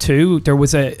 1802, there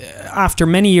was after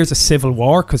many years of civil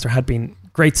war, because there had been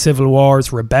great civil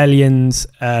wars, rebellions,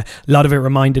 a lot of it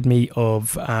reminded me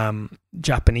of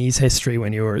Japanese history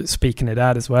when you were speaking of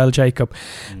that as well, Jacob.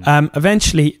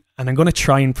 Eventually, and I'm going to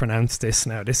try and pronounce this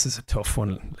now, this is a tough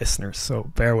one, listeners,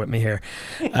 so bear with me here.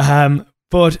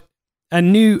 But a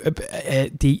new,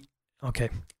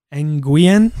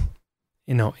 Nguyen,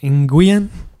 you know, Nguyen.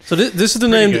 So this is the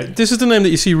name. This is the name that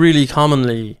you see really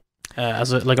commonly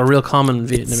as a real common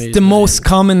Vietnamese. It's the most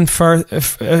common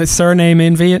surname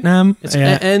in Vietnam. It's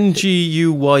Nguyen.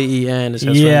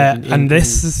 And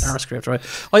this is our script, right?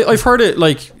 I've heard it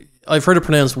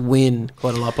pronounced Win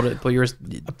quite a lot, but yours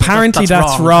apparently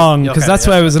that's wrong, because that's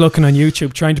why I was looking on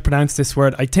YouTube trying to pronounce this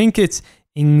word. I think it's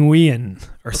Nguyen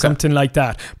or something like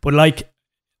that, but like.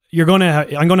 I'm gonna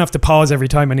have to pause every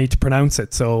time I need to pronounce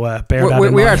it, so bear that in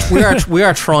mind. We are trying. We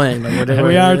are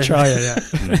trying. Yeah.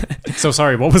 So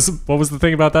sorry. What was the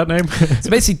thing about that name? So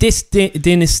basically, this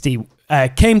dynasty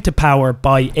came to power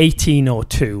by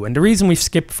 1802, and the reason we've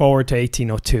skipped forward to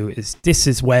 1802 is this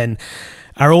is when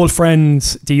our old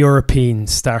friends, the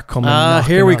Europeans, start coming.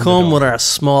 Here we come with our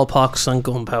smallpox and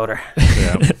gunpowder.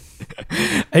 Yeah.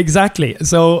 Exactly.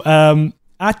 So.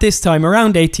 At this time,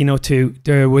 around 1802,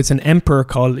 there was an emperor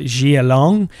called Gia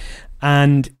Long,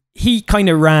 and he kind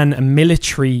of ran a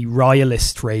military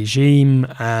royalist regime.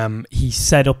 He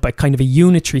set up a kind of a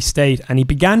unitary state, and he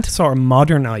began to sort of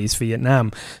modernize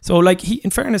Vietnam. So, like, in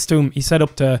fairness to him, he set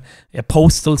up a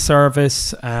postal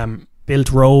service,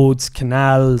 built roads,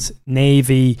 canals,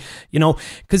 navy, you know,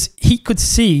 because he could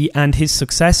see, and his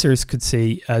successors could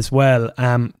see as well,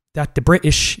 that the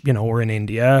British, you know, were in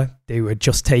India. They were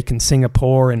just taken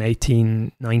Singapore in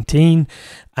 1819,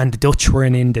 and the Dutch were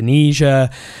in Indonesia.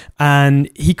 And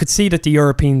he could see that the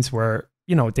Europeans were,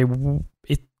 you know,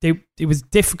 it was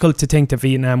difficult to think that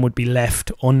Vietnam would be left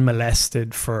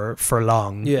unmolested for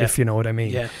long, if you know what I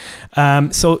mean. Yeah.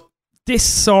 So this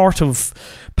sort of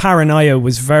paranoia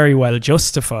was very well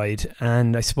justified.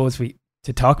 And I suppose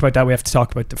to talk about that, we have to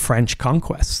talk about the French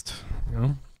conquest, you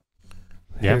know.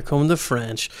 Yeah. Here come the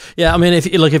French. Yeah, I mean, if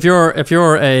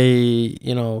you're a,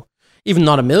 you know, even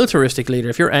not a militaristic leader,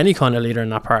 if you're any kind of leader in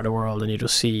that part of the world, and you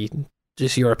just see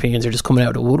just Europeans are just coming out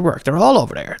of the woodwork, they're all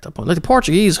over there at that point. Like the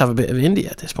Portuguese have a bit of India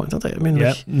at this point, don't they? I mean,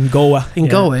 in Goa,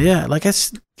 yeah. Like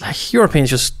it's like Europeans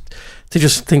just they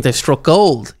just think they've struck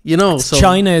gold, you know. So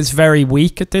China is very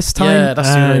weak at this time. Yeah, that's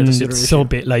the and other it's so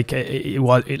bit like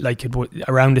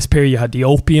around this period you had the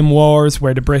Opium Wars,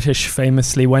 where the British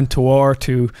famously went to war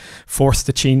to force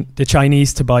the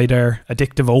Chinese to buy their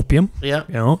addictive opium. Yeah,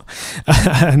 you know,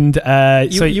 and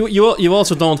you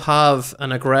also don't have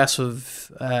an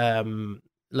aggressive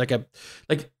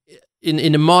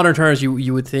in the modern terms,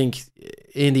 you would think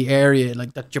in the area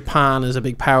like that Japan is a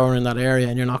big power in that area,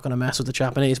 and you're not going to mess with the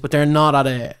Japanese. But they're not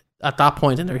at that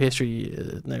point in their history.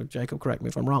 Now, Jacob, correct me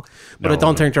if I'm wrong, but I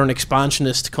don't think they're an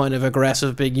expansionist kind of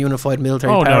aggressive, big unified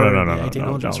military power. No,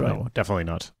 definitely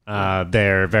not.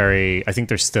 They're very. I think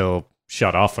they're still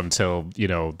shut off until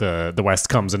the West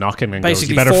comes a knocking and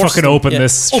basically goes, you better fucking open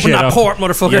this open shit that up. port,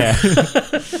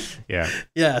 motherfucker.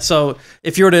 Yeah. So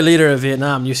if you're the leader of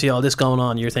Vietnam, you see all this going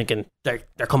on, you're thinking they're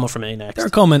coming for me next. They're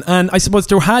coming. And I suppose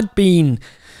there had been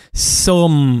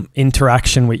some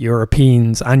interaction with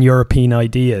Europeans and European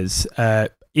ideas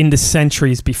in the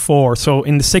centuries before. So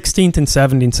in the 16th and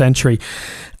 17th century,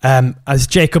 as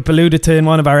Jacob alluded to in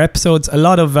one of our episodes, a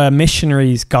lot of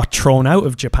missionaries got thrown out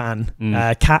of Japan,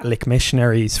 Catholic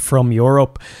missionaries from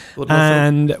Europe.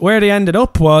 And where they ended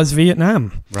up was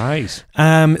Vietnam. Right.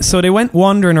 So they went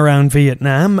wandering around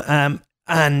Vietnam,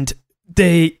 and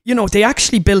they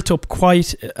actually built up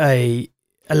quite a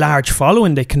large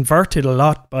following. They converted a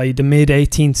lot. By the mid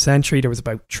 18th century, there was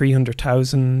about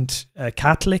 300,000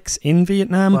 Catholics in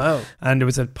Vietnam. Wow. And there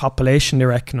was a population, they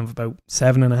reckon, of about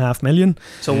 7.5 million.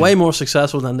 So way more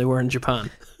successful than they were in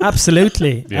Japan.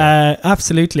 Absolutely.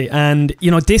 Absolutely. And,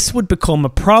 this would become a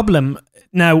problem.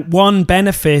 Now, one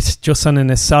benefit, just on an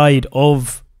aside,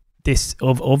 of this,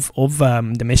 of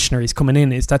the missionaries coming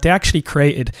in, is that they actually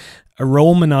created a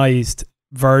Romanized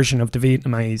version of the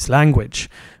Vietnamese language.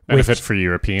 Benefit for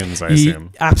Europeans, I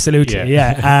assume. Absolutely,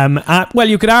 yeah. Well,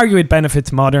 you could argue it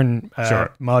benefits modern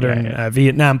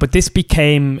Vietnam, but this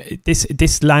became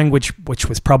this language, which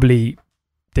was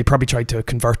they probably tried to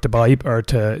convert the Bible or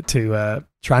to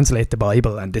translate the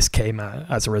Bible, and this came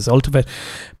as a result of it.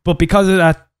 But because of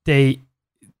that, they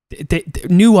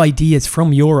new ideas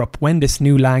from Europe, when this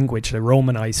new language, the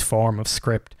Romanized form of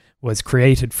script, was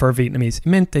created for Vietnamese, it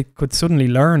meant they could suddenly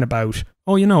learn about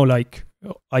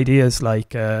ideas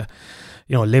like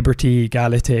liberty,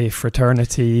 equality,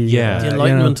 fraternity, the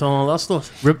Enlightenment, and all that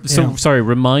stuff. Sorry,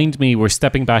 remind me, we're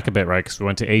stepping back a bit, right? Because we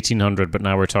went to 1800, but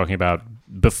now we're talking about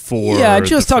before. Yeah,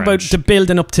 just talk about the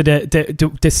building up to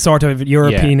this sort of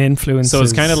European influence. So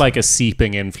it's kind of like a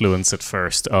seeping influence at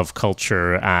first of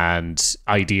culture and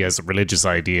ideas, religious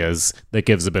ideas, that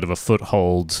gives a bit of a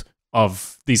foothold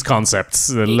of these concepts,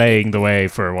 laying the way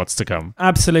for what's to come.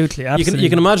 Absolutely. You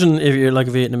can imagine if you're like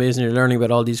a Vietnamese and you're learning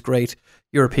about all these great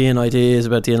European ideas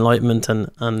about the Enlightenment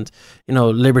and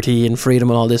liberty and freedom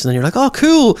and all this, and then you're like, oh,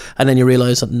 cool, and then you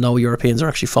realise that no Europeans are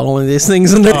actually following these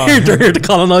things, and they're here to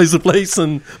colonise the place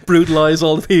and brutalise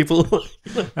all the people.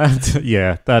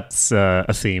 That's a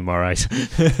theme, all right.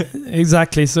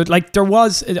 Exactly. So, there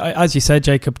was, as you said,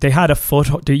 Jacob, they had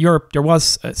there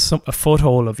was a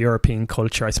foothold of European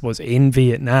culture, I suppose, in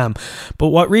Vietnam. But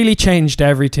what really changed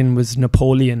everything was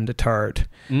Napoleon III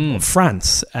of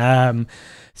France.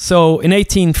 So in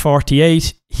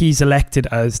 1848, he's elected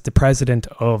as the president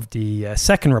of the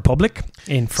Second Republic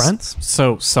in France.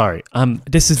 So, sorry.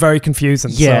 This is very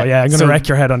confusing. Yeah, I'm going to wreck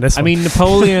your head on this one. I mean,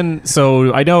 Napoleon,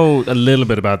 so I know a little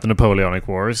bit about the Napoleonic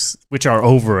Wars, which are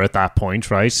over at that point,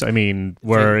 right? I mean,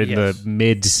 we're in the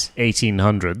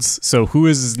mid-1800s. So who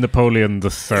is Napoleon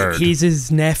III? He's his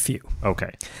nephew.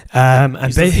 Okay.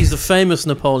 He's the famous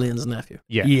Napoleon's nephew.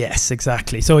 Yeah. Yes,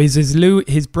 exactly. So he's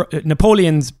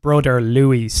Napoleon's brother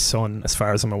Louis's son, as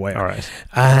far as I'm aware. All right.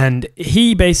 And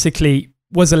he basically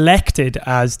was elected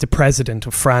as the president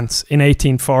of France in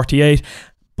 1848.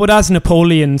 But as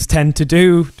Napoleons tend to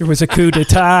do, there was a coup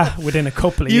d'etat within a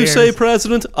couple of years. You say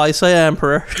president, I say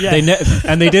emperor. Yeah.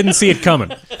 And they didn't see it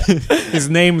coming. His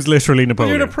name's literally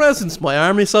Napoleon. Well, you're the president. My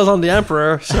army says I'm the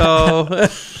emperor. So, by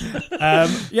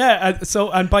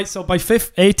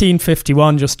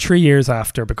 1851, just 3 years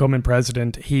after becoming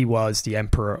president, he was the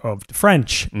emperor of the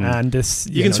French. And this,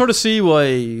 you can sort of see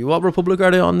why. What republic are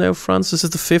they on now? France. This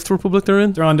is the 5th republic they're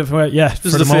in. They're on the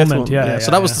This is the 5th one. Yeah. So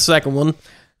that was the second one.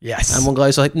 Yes. And one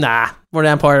guy's like, nah, we're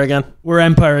empire again. We're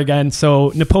empire again.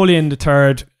 So Napoleon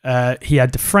III, he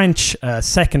had the French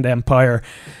Second Empire.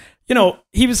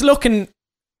 He was looking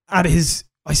at his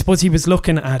I suppose he was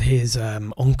looking at his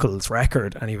uncle's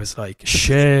record and he was like,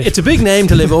 shit. It's a big name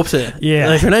to live up to. Yeah.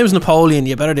 Like, if your name's Napoleon,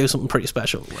 you better do something pretty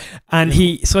special. And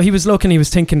he was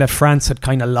thinking that France had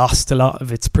kind of lost a lot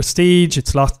of its prestige.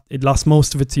 It lost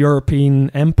most of its European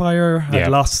empire,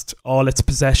 had lost all its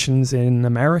possessions in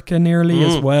America nearly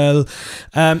as well.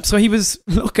 So he was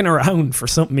looking around for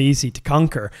something easy to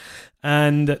conquer.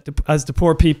 And as the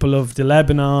poor people of the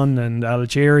Lebanon and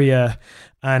Algeria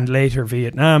and later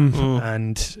Vietnam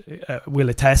and will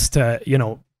attest to,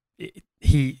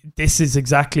 this is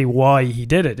exactly why he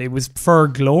did it. It was for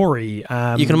glory.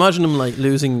 You can imagine him like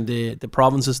losing the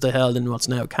provinces they held in what's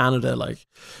now Canada, like,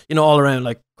 all around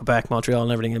like Quebec, Montreal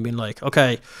and everything, and being like,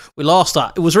 okay, we lost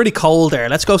that. It was really cold there.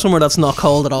 Let's go somewhere that's not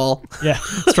cold at all. Yeah.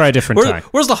 Let's try a different time.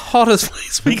 Where's the hottest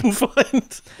place we can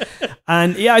find?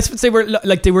 And I suppose they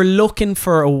were looking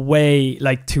for a way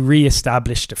like to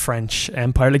re-establish the French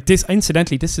Empire. Like this,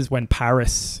 incidentally, this is when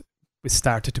Paris was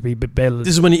started to be built.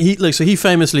 This is when he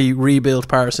famously rebuilt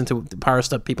Paris into the Paris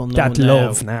that people know that now.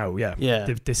 love now. Yeah.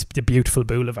 The beautiful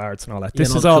boulevards and all that.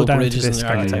 This is all all down to this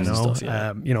guy, stuff,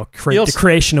 the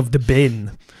creation of the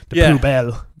bin, the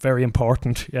poubelle, very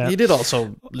important. Yeah. He did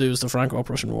also lose the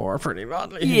Franco-Prussian War pretty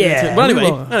badly. Yeah. But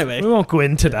anyway, we won't go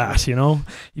into that.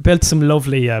 He built some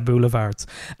lovely boulevards.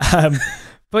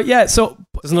 But yeah, so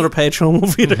there's another Patreon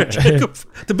movie there, Jacob.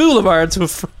 The Boulevards of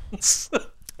France.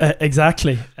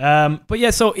 Exactly. But yeah,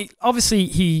 so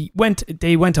obviously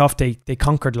they went off, they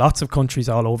conquered lots of countries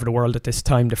all over the world at this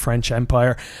time, the French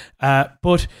Empire.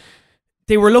 But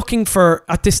they were looking for,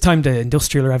 at this time, the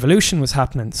Industrial Revolution was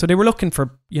happening. So they were looking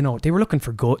for, they were looking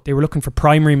for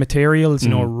primary materials,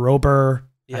 rubber,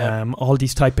 all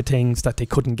these type of things that they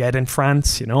couldn't get in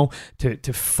France,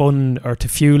 to fund or to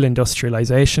fuel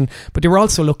industrialization. But they were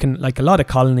also looking, like a lot of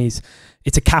colonies,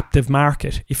 it's a captive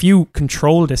market. If you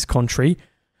control this country,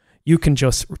 you can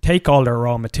just take all their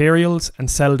raw materials and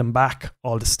sell them back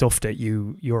all the stuff that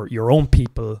your own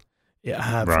people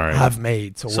have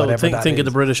made. So whatever think of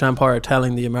the British Empire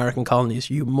telling the American colonies,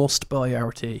 you must buy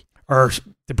our tea. Or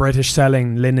the British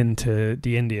selling linen to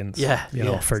the Indians,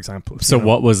 for example. So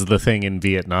what was the thing in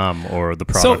Vietnam or the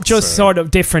products? So just sort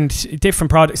of different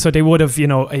products. So they would have, they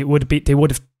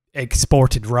would have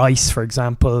exported rice, for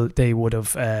example. They would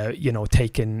have,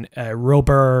 taken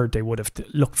rubber. They would have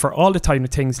looked for all the type of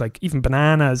things like even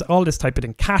bananas, all this type of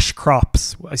thing. Cash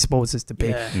crops, I suppose, is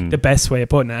the best way of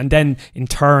putting it. And then in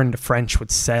turn, the French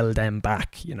would sell them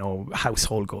back,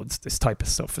 household goods, this type of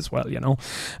stuff as well,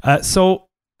 So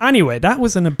anyway, that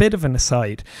was a bit of an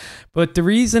aside. But the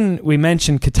reason we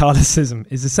mentioned Catholicism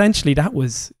is essentially that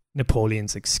was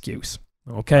Napoleon's excuse.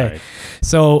 Okay, right.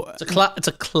 So it's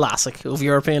a classic of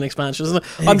European expansion, isn't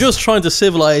it? I'm just trying to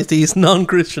civilize these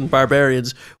non-Christian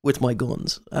barbarians with my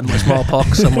guns and my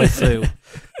smallpox and my flu.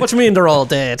 What do you mean they're all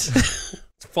dead?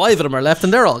 5 of them are left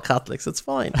and they're all Catholics. It's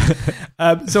fine.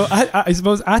 So I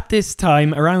suppose at this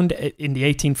time, around in the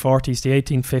 1840s, the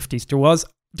 1850s,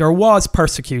 there was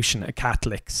persecution of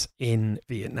Catholics in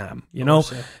Vietnam.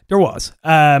 There was.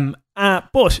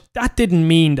 But that didn't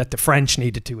mean that the French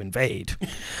needed to invade.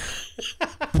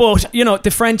 But,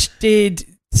 the French did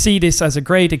see this as a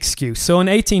great excuse. So in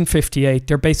 1858,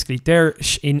 they're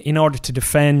in order to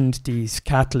defend these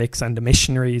Catholics and the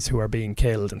missionaries who are being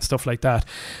killed and stuff like that,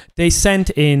 they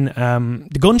sent in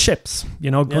the gunships,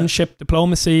 gunship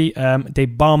diplomacy. They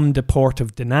bombed the port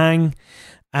of Da Nang,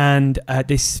 and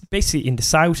this basically in the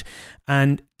south,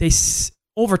 and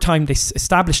over time, they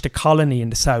established a colony in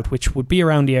the south, which would be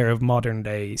around the area of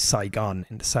modern-day Saigon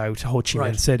in the south, Ho Chi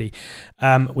Minh City,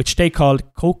 which they called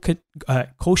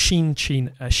Cochin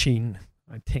Chine, I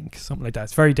think, something like that.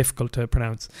 It's very difficult to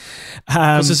pronounce.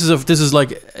 This is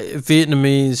like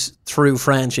Vietnamese through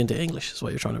French into English, is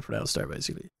what you're trying to pronounce there,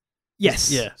 basically.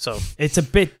 Yes. Yeah. So it's a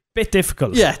bit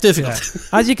difficult. Yeah, difficult. Yeah.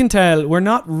 As you can tell, we're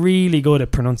not really good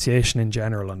at pronunciation in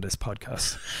general on this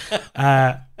podcast.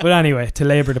 But anyway, to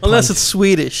labour the point. Unless it's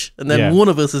Swedish, and then one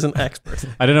of us is an expert.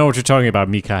 I don't know what you're talking about,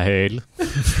 Mikael.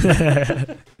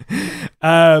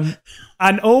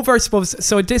 And over, I suppose,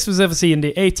 so this was obviously in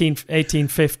the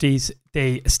 1850s.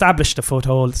 They established a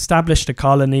foothold, established a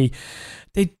colony.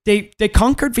 They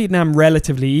conquered Vietnam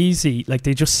relatively easy. Like,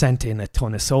 they just sent in a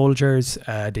ton of soldiers.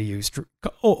 They used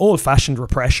old-fashioned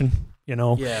repression,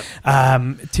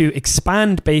 to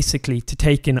expand, basically, to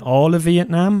take in all of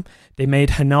Vietnam. They made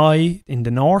Hanoi in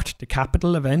the north, the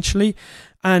capital, eventually.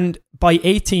 And by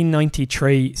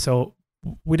 1893, so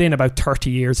within about 30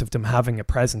 years of them having a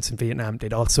presence in Vietnam,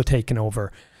 they'd also taken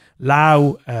over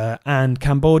Laos and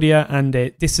Cambodia. And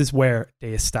this is where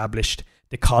they established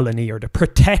the colony or the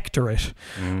protectorate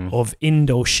of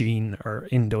Indochine or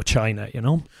Indochina, you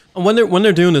know. And when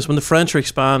they're doing this, when the French are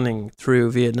expanding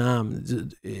through Vietnam,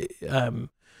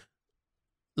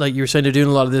 like you were saying, they're doing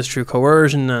a lot of this through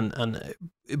coercion, and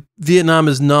Vietnam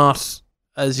is not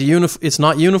it's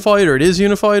not unified, or it is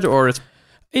unified, or it's.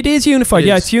 It is unified,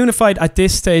 it's unified at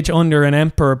this stage under an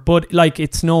emperor, but like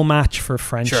it's no match for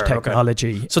French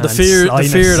technology. Okay. So the fear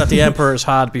that the emperors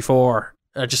had before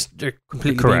they're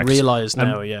completely being realised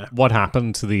now. What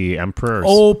happened to the emperors?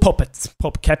 Oh, puppets.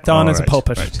 Kept on as a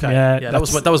puppet. Right. Okay. Yeah,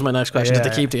 that was my next question. Did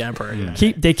they keep the emperor?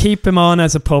 Yeah. They keep him on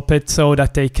as a puppet so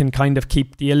that they can kind of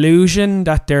keep the illusion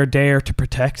that they're there to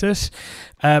protect it.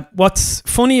 What's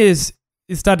funny is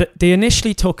that they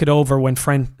initially took it over when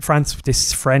second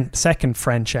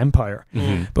French Empire.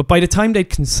 Mm-hmm. But by the time they'd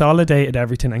consolidated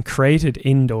everything and created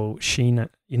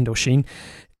Indochine,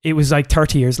 it was like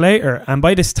 30 years later. And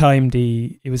by this time,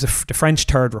 it was the French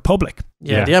Third Republic.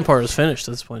 Yeah, the empire is finished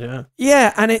at this point,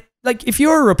 Yeah, and it, like, if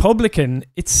you're a Republican,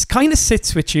 it's kind of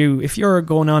sits with you. If you're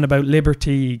going on about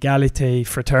liberty, equality,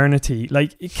 fraternity,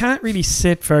 like, it can't really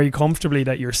sit very comfortably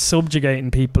that you're subjugating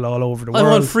people all over the world. I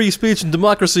want free speech and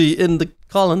democracy in the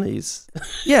colonies.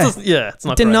 Yeah. It's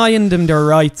not denying them their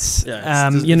rights.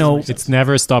 It's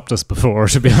never stopped us before,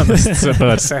 to be honest.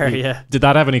 But fair, did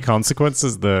that have any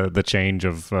consequences, the change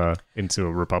of into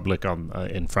a republic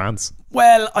in France?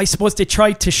 Well, I suppose they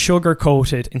tried to sugarcoat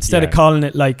it instead of calling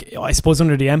it, like, I suppose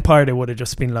under the empire they would have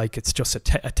just been like, it's just a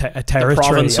territory, the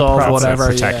province of whatever,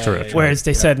 protectorate. Whereas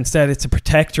they said instead it's a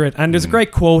protectorate. And there's a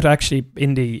great quote actually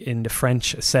in the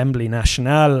French Assembly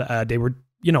Nationale. They were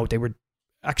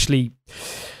actually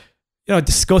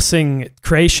discussing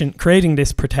creating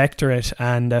this protectorate,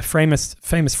 and a famous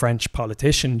French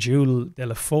politician, Jules de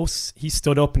la Fosse, he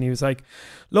stood up and he was like,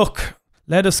 look,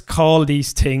 let us call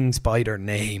these things by their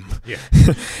name. Yeah.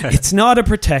 It's not a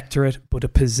protectorate, but a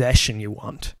possession you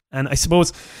want. And I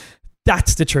suppose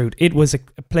that's the truth. It was a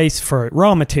place for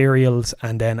raw materials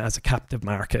and then as a captive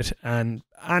market. And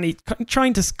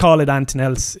trying to call it anything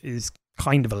else is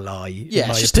kind of a lie. Yeah,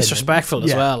 it's just disrespectful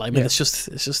as well. I mean, it's just.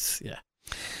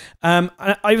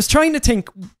 I was trying to think,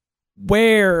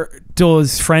 where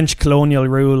does French colonial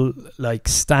rule like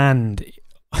stand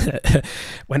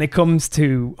when it comes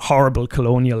to horrible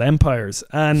colonial empires?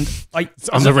 And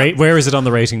where is it on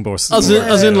the rating board? As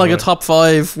in like a top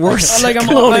 5 worst. Like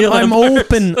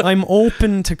I'm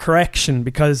open to correction,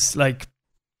 because like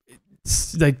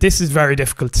this is very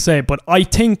difficult to say, but I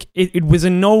think it was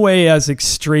in no way as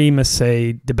extreme as,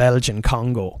 say, the Belgian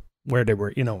Congo, where they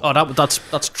were,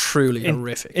 that's truly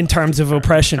horrific in terms of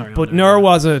oppression. But nor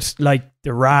was it like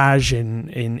the Raj in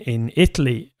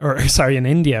Italy, in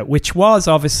India, which was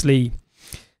obviously,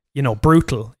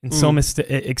 brutal in some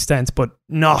extent, but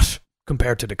not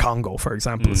compared to the Congo, for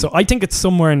example. So I think it's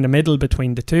somewhere in the middle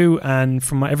between the two. And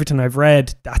from everything I've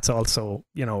read, that's also,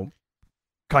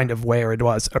 kind of where it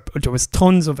was. There was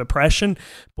tons of oppression,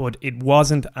 but it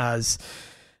wasn't as,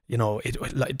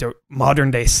 like the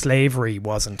modern day slavery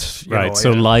wasn't. Right.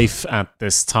 So life at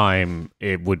this time,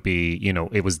 it would be,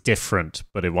 it was different,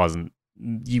 but it wasn't.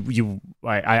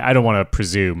 I don't want to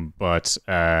presume, but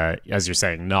as you're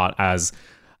saying, not as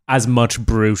much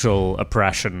brutal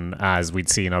oppression as we'd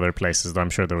see in other places. I'm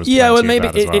sure there was plenty of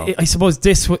that as well. I suppose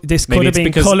this could have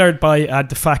been coloured by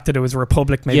the fact that it was a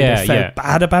republic. Maybe they felt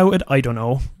bad about it. I don't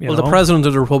know. The president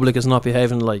of the republic is not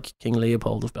behaving like King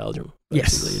Leopold of Belgium.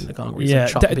 Yes. In the Congo.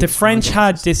 The French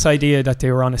had this idea that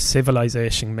they were on a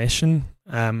civilization mission.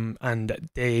 And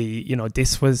they,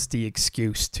 this was the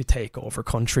excuse to take over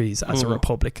countries as a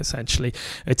republic, essentially.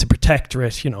 It's a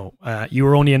protectorate, you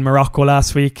were only in Morocco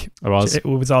last week. I was. It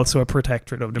was also a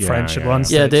protectorate of the French at one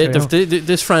stage. Yeah,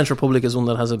 this French republic is one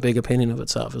that has a big opinion of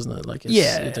itself, isn't it? Like,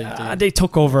 they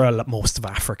took over most of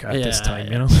Africa at this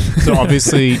time, So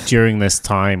obviously during this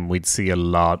time, we'd see a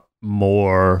lot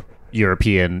more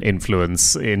European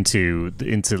influence into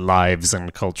lives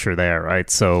and culture there, right?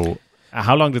 So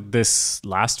how long did this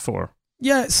last for?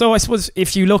 Yeah, so I suppose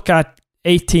if you look at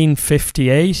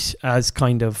 1858 as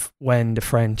kind of when the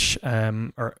French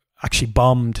actually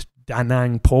bombed Da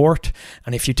Nang port,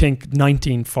 and if you think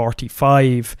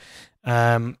 1945,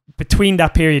 between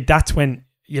that period, that's when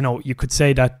you could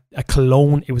say that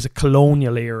it was a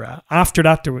colonial era. After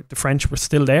that, the French were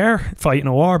still there fighting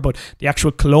a war, but the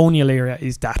actual colonial era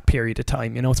is that period of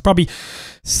time. It's probably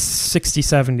 60,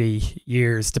 70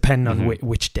 years, depending on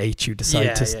which date you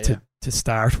decide to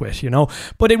start with,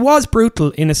 But it was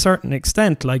brutal in a certain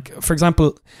extent. Like, for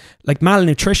example, like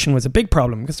malnutrition was a big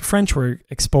problem because the French were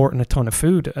exporting a ton of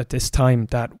food at this time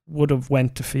that would have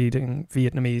went to feeding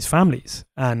Vietnamese families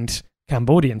and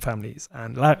Cambodian families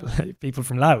and people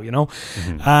from Laos,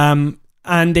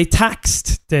 And they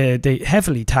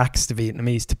heavily taxed the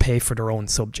Vietnamese to pay for their own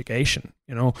subjugation,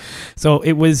 you know. So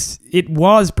it was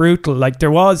brutal. Like, there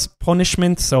was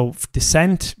punishment. So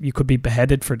dissent, you could be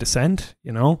beheaded for dissent,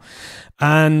 you know.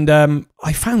 And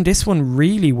I found this one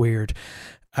really weird.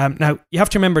 Now, you have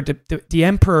to remember the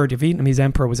emperor, the Vietnamese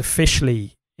emperor, was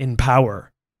officially in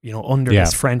power, you know, under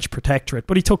this French protectorate,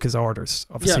 but he took his orders,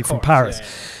 obviously, from Paris. Yeah.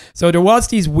 So there was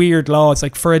these weird laws,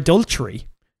 like for adultery,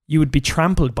 you would be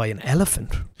trampled by an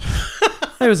elephant.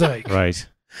 I was like, right.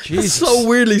 Jesus. It's so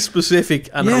weirdly specific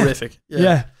and horrific.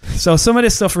 Yeah. So some of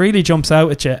this stuff really jumps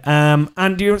out at you.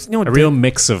 And you know, a real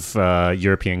mix of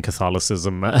European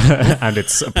Catholicism and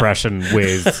its oppression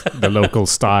with the local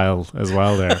style as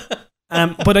well there.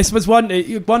 But I suppose one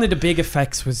of the big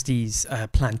effects was these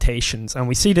plantations, and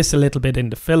we see this a little bit in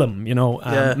the film, you know,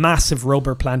 massive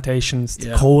rubber plantations.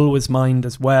 The coal was mined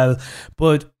as well,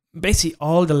 but basically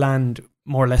all the land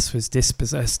more or less was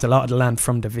dispossessed, a lot of the land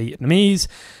from the Vietnamese,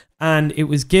 and it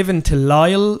was given to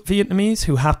loyal Vietnamese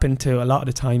who happened to a lot of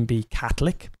the time be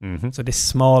Catholic. Mm-hmm. So this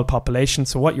small population.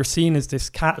 So what you're seeing is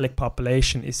this Catholic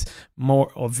population is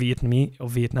more of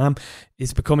Vietnam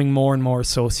is becoming more and more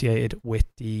associated with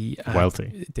the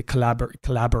wealthy, the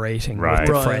collaborating with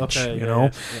the French,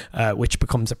 which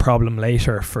becomes a problem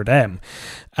later for them.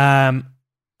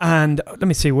 And let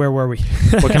me see, where were we?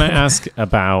 Well, can I ask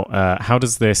about how do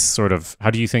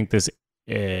you think this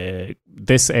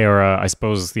era, I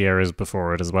suppose the eras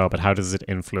before it as well, but how does it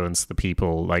influence the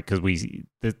people? Like, because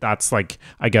that's like,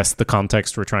 I guess, the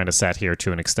context we're trying to set here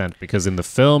to an extent, because in the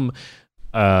film,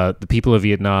 the people of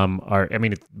Vietnam are, I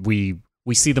mean, we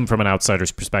see them from an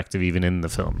outsider's perspective even in the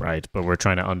film, right? But we're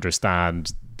trying to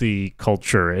understand the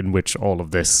culture in which all of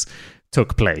this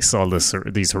took place, all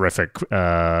these horrific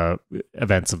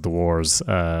events of the wars.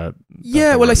 I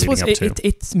suppose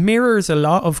it mirrors a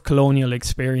lot of colonial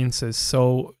experiences.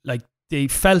 So, like, they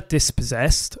felt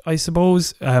dispossessed, I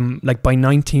suppose. Like, by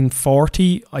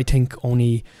 1940, I think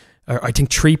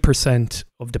 3%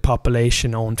 of the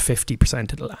population owned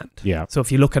 50% of the land. Yeah. So if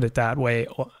you look at it that way,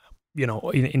 you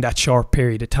know, in that short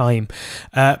period of time,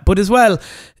 but as well,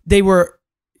 they were,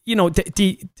 you know,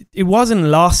 it wasn't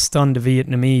lost on the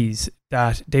Vietnamese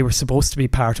that they were supposed to be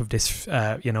part of this,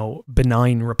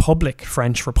 benign republic,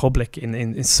 French republic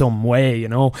in some way, you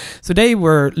know. So they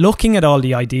were looking at all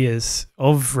the ideas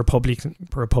of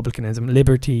republicanism,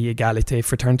 liberty, égalité,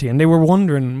 fraternity, and they were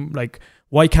wondering, like,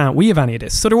 why can't we have any of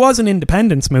this? So there was an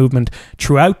independence movement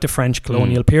throughout the French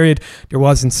colonial period. There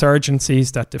was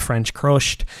insurgencies that the French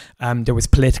crushed. There was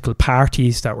political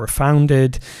parties that were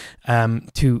founded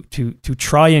to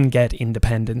try and get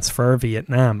independence for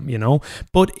Vietnam, you know.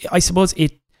 But I suppose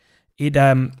it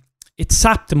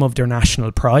sapped them of their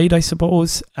national pride, I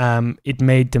suppose. It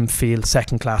made them feel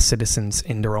second-class citizens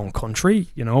in their own country,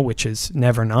 you know, which is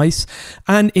never nice.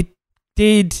 And it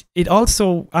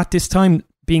also, at this time,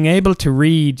 being able to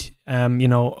read,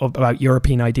 about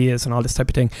European ideas and all this type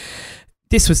of thing,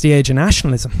 this was the age of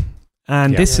nationalism.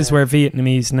 And this is where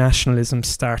Vietnamese nationalism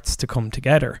starts to come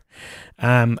together.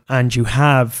 And you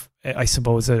have, I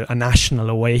suppose, a national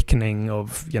awakening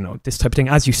of, you know, this type of thing,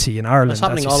 as you see in Ireland. It's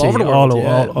happening all over the world.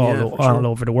 All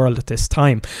over the world at this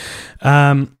time.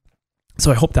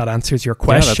 So I hope that answers your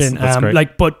question. That's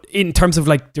great. But in terms of,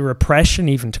 like, the repression,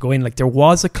 even to go in, like, there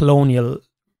was a colonial,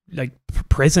 like,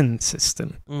 prison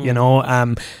system, you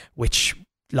know, which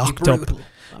locked up.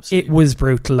 Absolutely. It was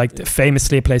brutal. Like,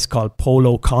 famously, a place called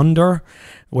Polo Condor,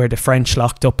 where the French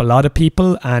locked up a lot of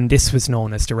people, and this was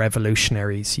known as the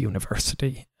Revolutionaries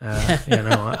University. They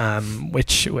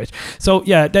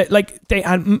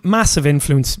had massive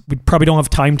influence. We probably don't have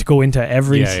time to go into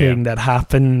everything that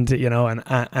happened, you know,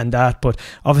 and that, but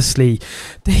obviously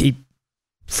the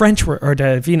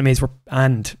Vietnamese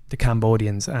and the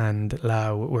Cambodians and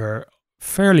Lao were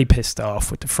fairly pissed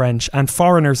off with the French and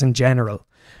foreigners in general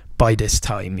by this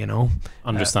time, you know.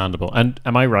 Understandable. And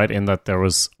am I right in that there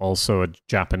was also a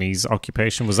Japanese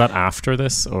occupation? Was that after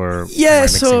this, or? Yeah,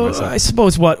 so I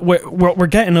suppose what we're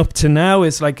getting up to now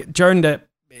is, like, during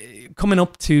coming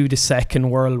up to the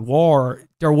Second World War,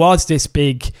 there was this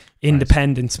big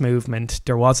independence movement.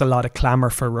 There was a lot of clamour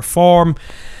for reform.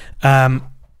 A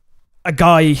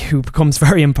guy who becomes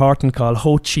very important called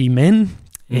Ho Chi Minh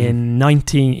in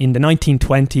the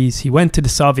 1920s. He went to the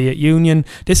Soviet Union.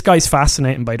 This guy's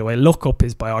fascinating, by the way. Look up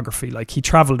his biography. Like, he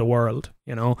traveled the world,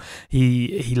 you know.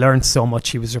 He learned so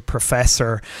much. He was a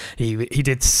professor. He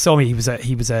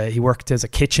worked as a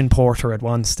kitchen porter at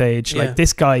one stage. Like,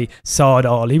 this guy saw it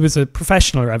all. He was a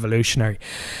professional revolutionary,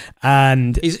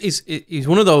 and he's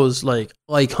one of those, like,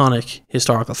 iconic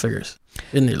historical figures,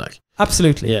 isn't he? Like,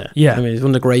 Absolutely. Yeah. I mean, he's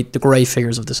one of the great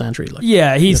figures of the century. Like,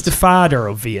 yeah, he's the father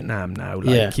of Vietnam now. Like,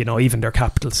 Yeah. you know, even their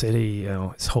capital city, you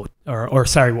know, is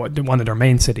one of their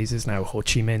main cities is now Ho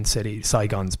Chi Minh City.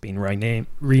 Saigon's been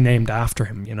renamed after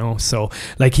him, you know. So,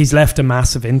 like, he's left a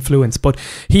massive influence. But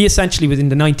he essentially was in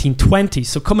the 1920s.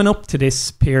 So, coming up to this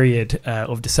period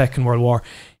of the Second World War,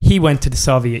 he went to the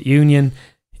Soviet Union.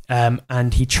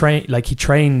 And he trained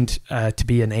to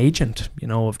be an agent, you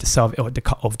know, of the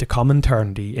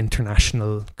Comintern, the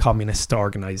International Communist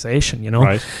Organization, you know,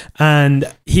 Right.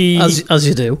 and he, as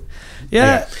you do,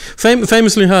 yeah.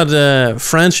 famously had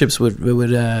friendships with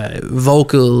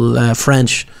vocal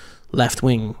French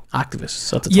left-wing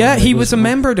activists at the time. Yeah, he was a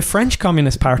member of the French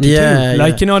Communist Party Yeah, too.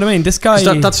 Like, yeah. you know what I mean? This guy...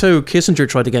 That's how Kissinger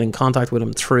tried to get in contact with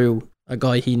him, through a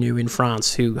guy he knew in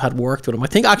France who had worked with him. I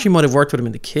think actually might have worked with him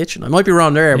in the kitchen. I might be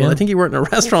wrong there, but I think he worked in a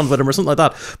restaurant with him or something like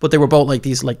that. But they were both like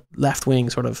these like left-wing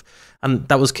sort of, and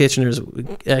that was Kissinger's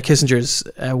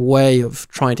way of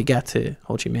trying to get to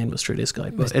Ho Chi Minh was through this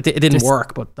guy. But it didn't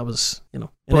work, but that was, you know.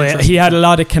 But he had a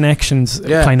lot of connections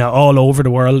kind of all over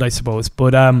the world, I suppose.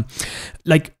 But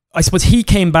like, I suppose he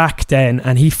came back then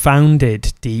and he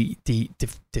founded the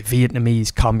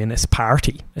Vietnamese Communist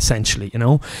Party, essentially, you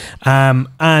know.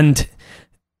 And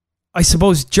I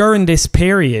suppose during this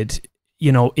period,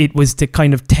 you know, it was the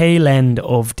kind of tail end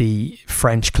of the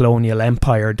French colonial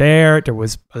empire there. There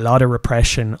was a lot of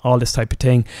repression, all this type of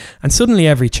thing. And suddenly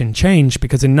everything changed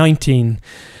because in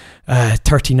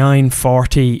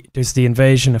 1939-40, there's the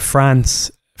invasion of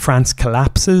France. France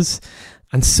collapses.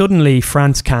 And suddenly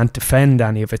France can't defend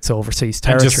any of its overseas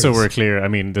territories. And just so we're clear, I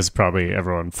mean, this probably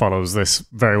everyone follows this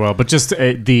very well, but just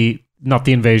not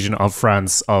the invasion of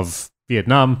France of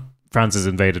Vietnam. France is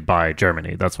invaded by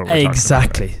Germany. That's what we're talking about.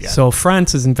 Exactly. Yeah. So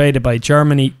France is invaded by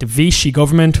Germany. The Vichy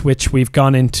government, which we've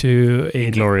gone into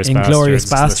in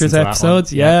Inglourious Bastards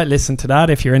episodes. Yeah, listen to that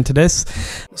if you're into this.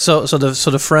 So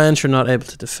the French are not able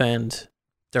to defend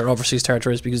their overseas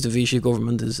territories because the Vichy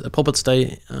government is a puppet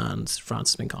state and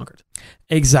France has been conquered.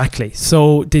 Exactly.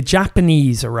 So the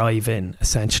Japanese arrive in,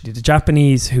 essentially. The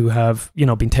Japanese who have, you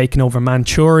know, been taking over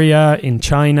Manchuria in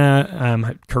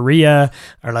China, Korea,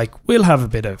 are like, we'll have a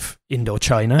bit of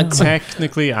Indochina. And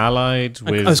technically allied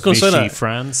with Vichy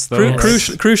France, though.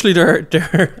 Crucially, they're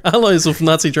allies of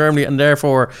Nazi Germany and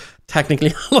therefore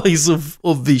technically allies of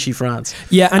Vichy France.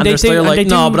 Yeah, and but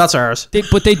that's ours.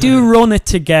 But they do run it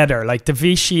together. Like, the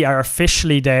Vichy are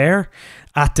officially there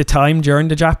at the time during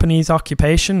the Japanese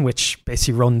occupation, which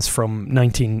basically runs from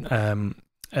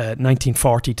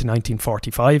 1940 to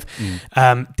 1945.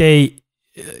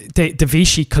 The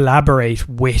Vichy collaborate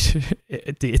with,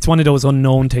 it's one of those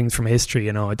unknown things from history,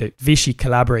 you know. The Vichy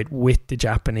collaborate with the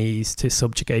Japanese to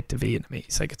subjugate the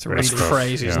Vietnamese. Like, it's really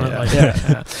crazy, isn't it?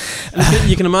 Yeah.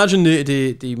 You can imagine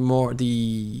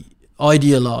the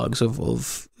ideologues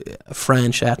of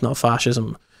French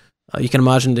ethno-fascism. You can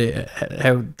imagine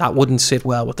how that wouldn't sit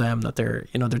well with them, that they're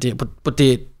dealing. But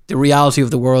the reality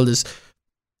of the world is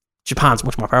Japan's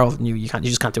much more powerful than you. You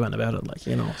just can't do anything about it, like,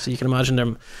 you know. So you can imagine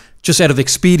them just out of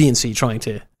expediency trying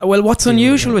to. Well, what's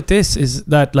unusual with this is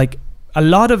that, like, a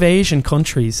lot of Asian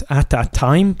countries at that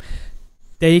time,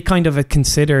 they kind of had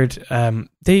considered,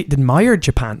 they admired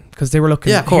Japan because they were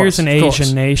looking, here's an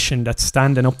Asian nation that's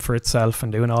standing up for itself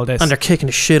and doing all this. And they're kicking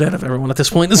the shit out of everyone at this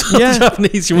point as well, the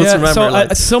Japanese, you must remember. So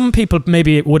some people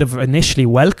maybe would have initially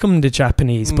welcomed the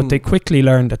Japanese, but they quickly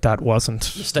learned that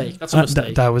wasn't... Mistake. That's a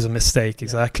mistake. That was a mistake,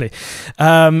 exactly.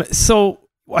 So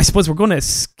I suppose we're going to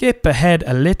skip ahead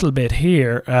a little bit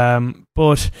here,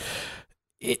 but...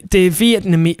 the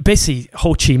Vietnamese, basically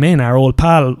Ho Chi Minh, our old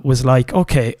pal, was like,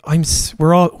 okay,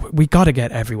 we got to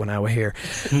get everyone out of here.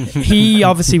 He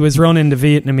obviously was running the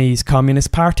Vietnamese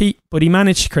Communist Party, but he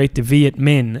managed to create the Viet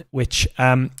Minh, which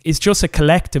is just a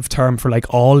collective term for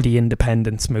like all the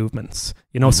independence movements,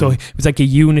 you know. So it was like a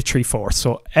unitary force.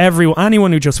 So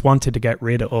anyone who just wanted to get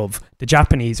rid of the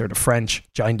Japanese or the French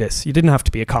joined this. You didn't have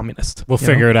to be a communist. We'll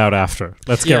figure it out after.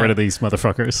 Let's get rid of these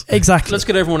motherfuckers. Exactly. Let's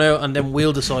get everyone out and then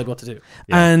we'll decide what to do.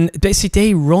 Yeah. And basically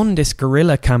they run this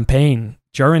guerrilla campaign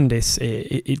during this.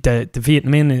 The Viet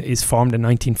Minh is formed in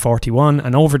 1941,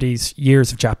 and over these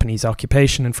years of Japanese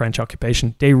occupation and French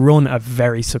occupation, they run a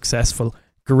very successful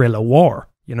guerrilla war,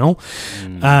 you know.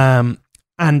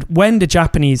 And when the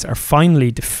Japanese are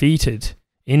finally defeated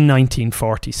in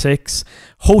 1946,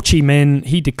 Ho Chi Minh,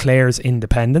 he declares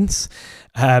independence.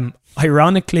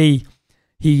 Ironically,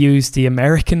 he used the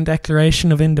American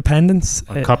Declaration of Independence.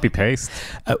 Copy paste.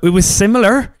 It was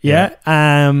similar,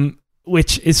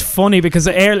 which is funny because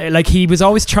he was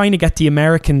always trying to get the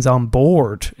Americans on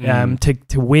board to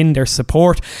win their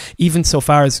support. Even so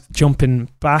far as jumping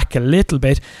back a little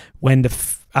bit, when the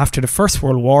after the First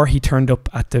World War, he turned up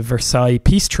at the Versailles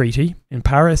Peace Treaty in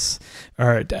Paris,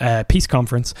 or Peace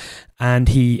Conference, and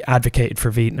he advocated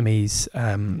for Vietnamese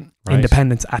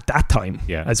independence at that time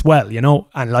as well, you know.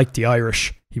 And like the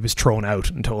Irish, he was thrown out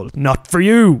and told, not for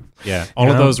you. Yeah, all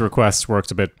of those requests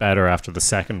worked a bit better after the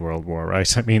Second World War,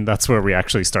 right? I mean, that's where we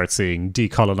actually start seeing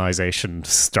decolonization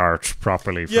start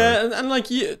properly. And like,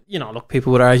 you know, look,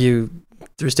 people would argue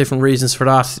there's different reasons for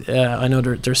that. I know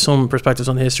there's some perspectives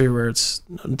on history where it's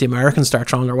the Americans start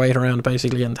throwing their weight around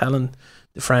basically and telling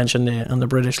the French and the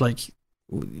British, like,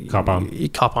 cop on,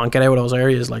 get out of those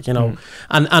areas, like, you know,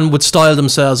 and would style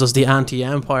themselves as the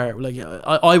anti-empire. Like,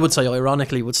 I would say,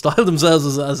 ironically, would style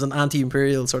themselves as an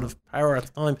anti-imperial sort of power at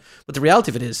the time. But the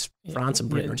reality of it is, France and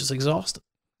Britain are just exhausted.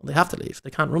 They have to leave.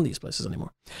 They can't run these places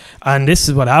anymore. And this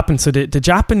is what happened. So the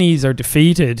Japanese are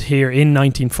defeated here in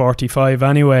 1945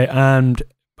 anyway, and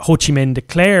Ho Chi Minh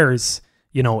declares,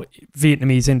 you know,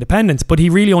 Vietnamese independence, but he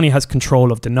really only has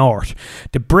control of the north.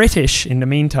 The British, in the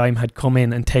meantime, had come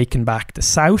in and taken back the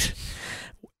south,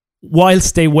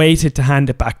 whilst they waited to hand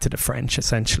it back to the French,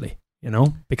 essentially. You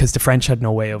know, because the French had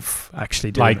no way of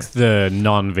actually doing like the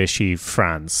non-Vichy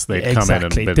France. They'd come in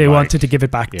and they wanted to give to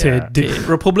the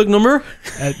Republic number?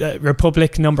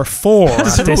 Republic number 4.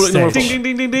 Republic number 4. Ding,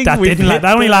 ding, ding, ding. That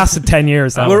only lasted 10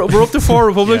 years. We're up to 4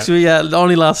 republics. It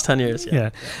only lasts 10 years.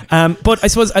 Yeah. But I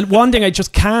suppose one thing I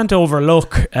just can't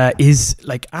overlook is,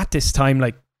 like, at this time,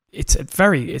 like, it's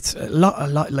a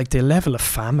lot like the level of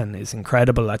famine is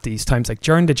incredible at these times. Like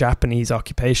during the Japanese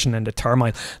occupation and the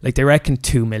turmoil, like they reckon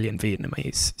 2 million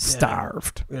Vietnamese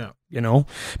starved. Yeah. You know,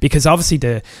 because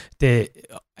obviously the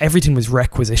everything was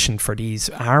requisitioned for these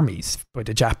armies by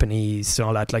the Japanese,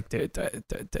 all that, like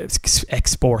the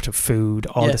export of food,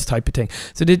 all this type of thing.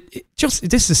 So this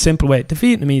is a simple way. The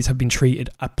Vietnamese have been treated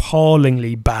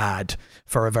appallingly bad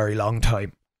for a very long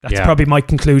time. That's probably my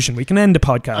conclusion. We can end the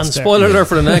podcast. And spoiler alert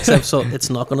for the next episode, it's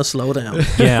not going to slow down.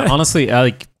 Yeah, honestly,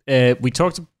 like we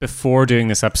talked before doing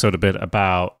this episode a bit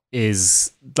about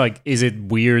is it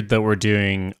weird that we're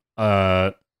doing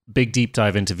a big deep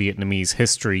dive into Vietnamese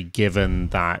history, given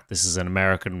that this is an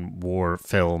American war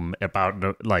film about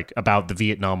the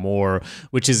Vietnam War,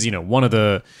 which is, you know, one of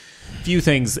the few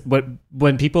things, but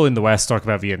when people in the West talk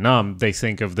about Vietnam, they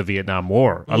think of the Vietnam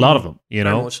War. A lot of them, you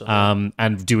know. So.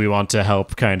 And do we want to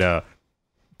help kind of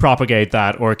propagate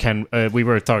that, or can we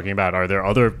were talking about are there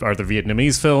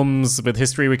Vietnamese films with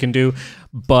history we can do?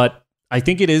 But I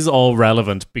think it is all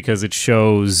relevant because it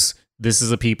shows this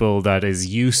is a people that is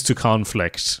used to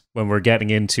conflict when we're getting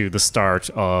into the start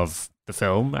of the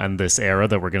film and this era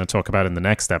that we're going to talk about in the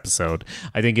next episode.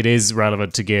 I think it is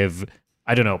relevant to give,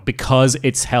 I don't know, because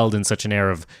it's held in such an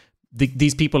era of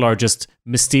these people are just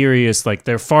mysterious, like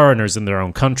they're foreigners in their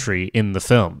own country in the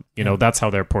film. You know, that's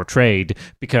how they're portrayed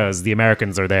because the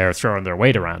Americans are there throwing their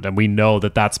weight around. And we know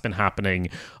that that's been happening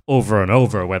over and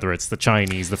over, whether it's the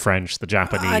Chinese, the French, the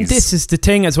Japanese. And this is the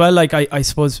thing as well, like I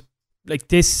suppose, like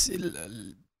this,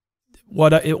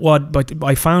 what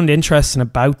I found interesting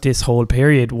about this whole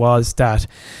period was that,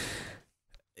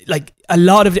 like, a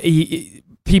lot of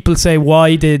people say,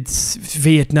 why did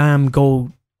Vietnam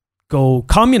go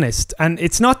communist? And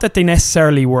it's not that they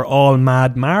necessarily were all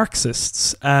mad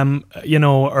Marxists, you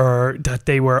know, or that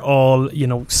they were all, you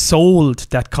know, sold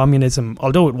that communism,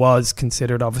 although it was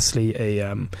considered obviously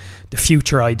the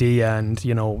future idea and,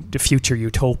 you know, the future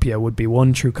utopia would be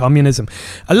one through communism.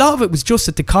 A lot of it was just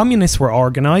that the communists were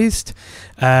organized.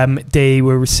 They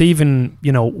were receiving,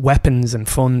 you know, weapons and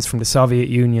funds from the Soviet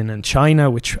Union and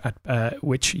China, which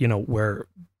you know, were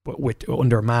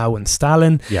under Mao and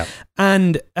Stalin. Yeah.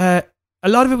 And a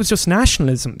lot of it was just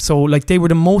nationalism. So, like, they were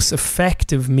the most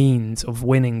effective means of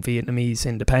winning Vietnamese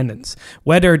independence.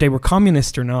 Whether they were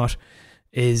communist or not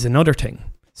is another thing.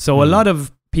 So a lot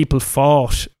of people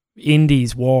fought in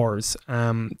these wars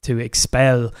to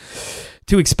expel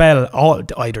all,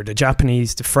 either the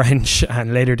Japanese, the French,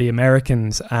 and later the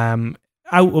Americans,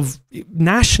 out of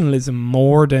nationalism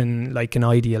more than like an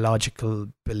ideological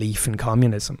belief in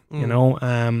communism, you know.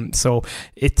 So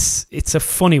it's a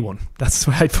funny one. That's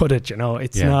the way I put it. You know,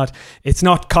 it's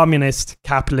not communist,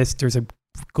 capitalist. There's a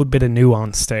good bit of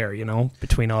nuance there, you know,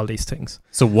 between all these things.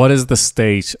 So what is the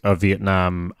state of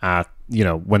Vietnam at, you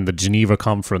know, when the Geneva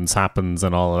Conference happens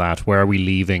and all of that? Where are we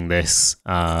leaving this?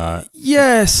 So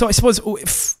I suppose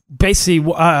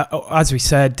basically, as we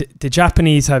said, the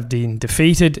Japanese have been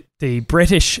defeated. The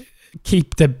British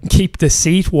keep the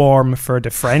seat warm for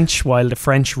the French, while the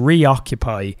French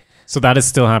reoccupy. So that is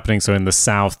still happening. So in the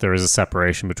South, there is a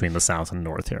separation between the South and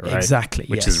North here, right? Exactly.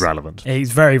 Which is relevant.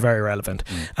 It's very, very relevant.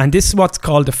 And this is what's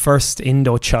called the First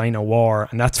Indochina War.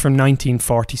 And that's from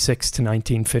 1946 to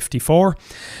 1954.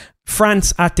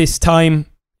 France at this time,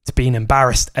 it's been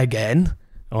embarrassed again.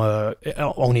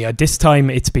 Only at this time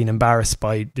it's been embarrassed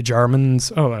by the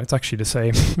Germans. Oh, it's actually the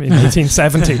same in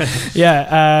 1870.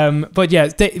 But yeah,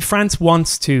 France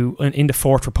wants to, in the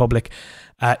Fourth Republic,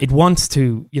 it wants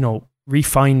to,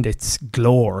 refine its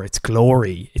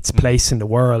glory, its place in the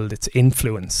world, its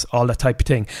influence, all that type of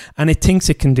thing. And it thinks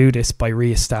it can do this by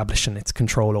re-establishing its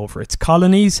control over its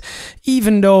colonies,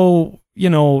 even though,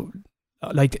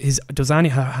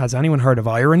 has anyone heard of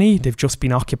irony? They've just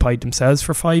been occupied themselves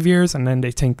for 5 years, and then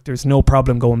they think there's no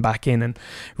problem going back in and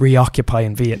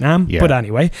reoccupying Vietnam. Yeah. But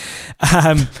anyway,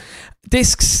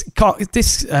 this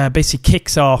basically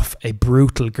kicks off a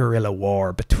brutal guerrilla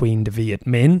war between the Viet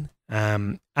Minh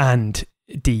and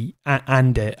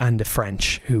the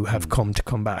French who have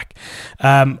come back.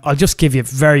 I'll just give you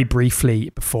very briefly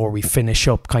before we finish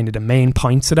up kind of the main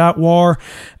points of that war.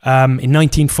 In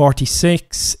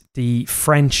 1946, the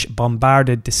French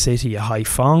bombarded the city of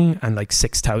Haiphong and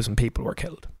 6,000 people were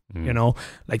killed.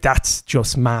 That's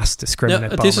just mass discriminate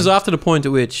bombing. This is after the point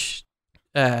at which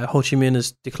Ho Chi Minh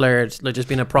has declared there's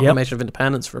been a proclamation of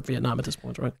independence for Vietnam at this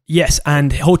point, right? Yes,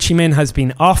 and Ho Chi Minh has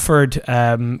been offered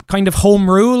kind of home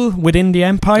rule within the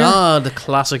empire. The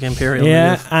classic imperial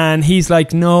move. And he's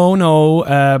like, no,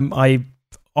 I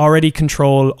already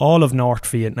control all of North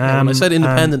Vietnam. When I said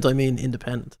independent, I mean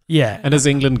independent. Yeah. And has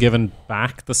England given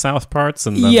back the south parts?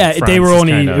 And then France they were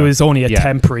only. It was only a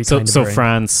temporary. So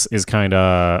France is kind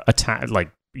of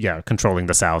controlling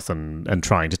the south and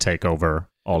trying to take over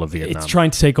all of Vietnam. It's trying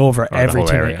to take over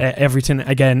everything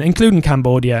again, including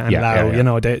Cambodia and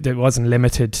Laos. It wasn't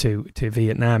limited to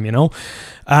Vietnam.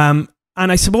 And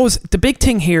I suppose the big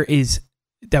thing here is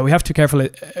that we have to be careful,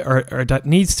 or that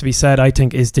needs to be said, I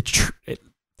think, is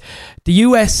the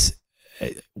US,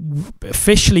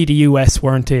 officially the US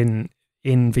weren't in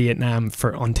Vietnam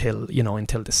until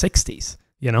the 60s,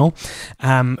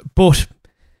 but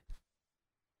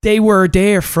they were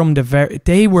there from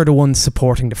they were the ones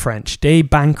supporting the French. They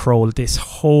bankrolled this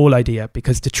whole idea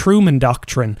because the Truman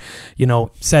Doctrine,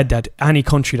 said that any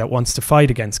country that wants to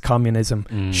fight against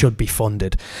communism should be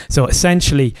funded. So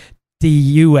essentially, the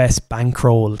US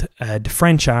bankrolled the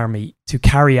French army to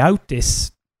carry out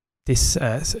this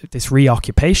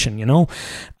reoccupation,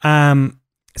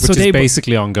 which is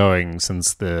basically ongoing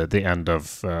since the end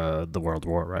of the World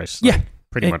War, right?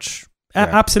 Pretty much. Yeah.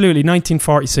 Absolutely,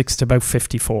 1946 to about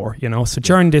 54, So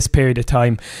during this period of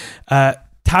time,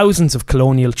 thousands of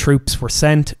colonial troops were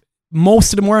sent.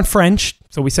 Most of them weren't French,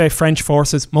 so we say French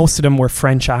forces. Most of them were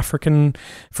French African,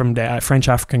 from the French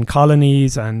African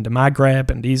colonies and the Maghreb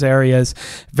and these areas.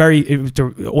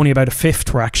 Only about a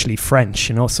fifth were actually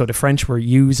French, So the French were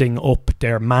using up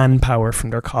their manpower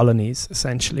from their colonies,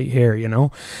 essentially here,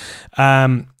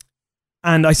 And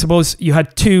I suppose you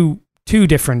had two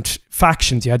different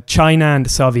factions. You had China and the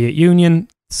Soviet Union,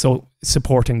 so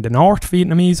supporting the North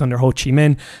Vietnamese under Ho Chi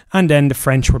Minh, and then the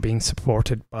French were being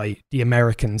supported by the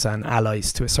Americans and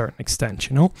allies to a certain extent,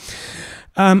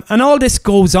 And all this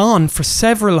goes on for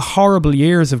several horrible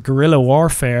years of guerrilla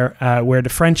warfare where the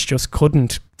French just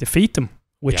couldn't defeat them,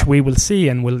 which we will see,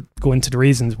 and we'll go into the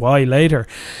reasons why later.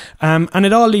 And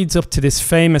it all leads up to this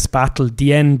famous battle,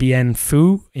 Dien Bien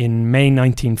Phu, in May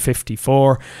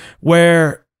 1954,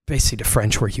 where basically the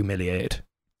French were humiliated.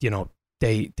 There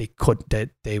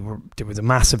was a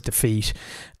massive defeat,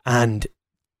 and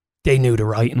they knew the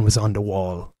writing was on the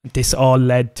wall. This all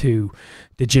led to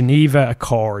the Geneva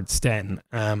Accords then,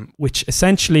 which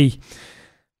essentially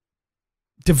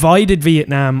divided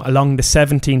Vietnam along the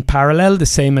 17th parallel, the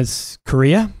same as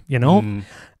Korea,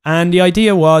 And the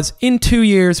idea was, in 2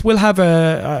 years, we'll have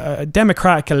a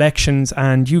democratic elections,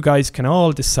 and you guys can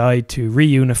all decide to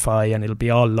reunify, and it'll be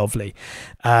all lovely.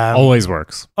 Always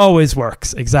works. Always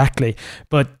works, exactly.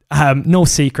 But no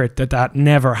secret that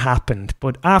never happened.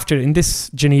 But in this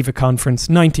Geneva Conference,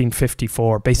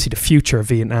 1954, basically the future of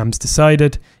Vietnam's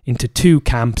decided into two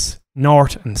camps,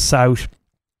 North and South.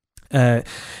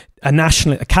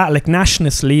 A Catholic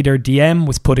nationalist leader, Diem,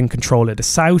 was put in control of the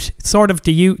South. It's sort of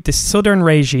the Southern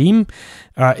regime.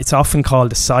 It's often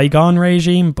called the Saigon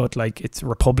regime, but it's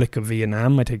Republic of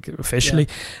Vietnam, I think, officially.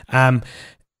 Yeah.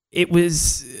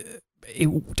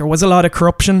 There was a lot of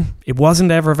corruption. It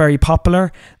wasn't ever very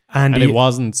popular. And it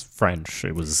wasn't French,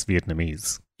 it was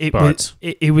Vietnamese.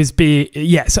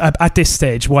 Yes, at this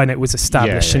stage, when it was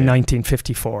established in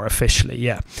 1954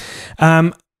 officially,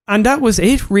 And that was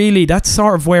it, really. That's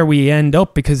sort of where we end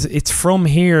up, because it's from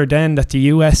here then that the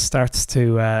US starts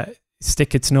to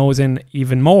stick its nose in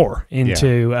even more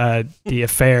into the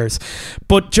affairs.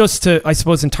 But just to, I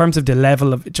suppose, in terms of the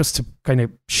level of, just to kind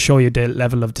of show you the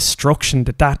level of destruction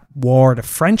that war, the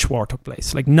French war, took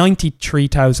place. Like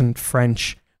 93,000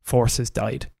 French forces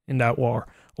died in that war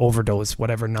over those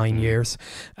 9 years,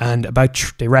 and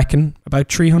they reckon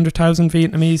about 300,000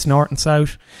 Vietnamese, north and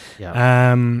south.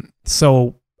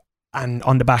 And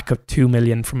on the back of 2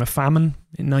 million from a famine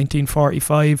in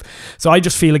 1945. So I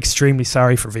just feel extremely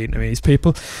sorry for Vietnamese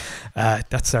people.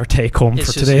 That's our take home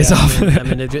for today's off. I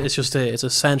mean, it's just it's a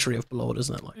century of blood,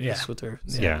 isn't it? Like, that's what they're,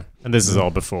 and this is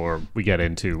all before we get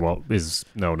into what is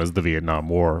known as the Vietnam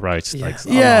War, right? So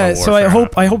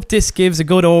I hope this gives a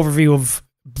good overview of,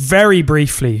 very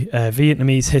briefly,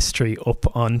 Vietnamese history up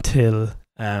until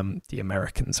the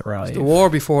Americans arrived. It's the war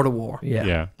before the war.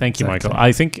 Yeah. Thank you, Michael.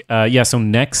 I think, so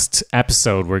next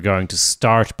episode, we're going to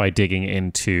start by digging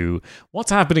into what's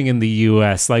happening in the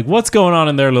US. Like, what's going on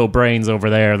in their little brains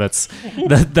over there that's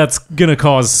going to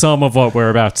cause some of what we're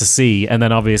about to see. And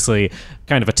then, obviously,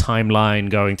 kind of a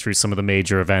timeline going through some of the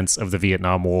major events of the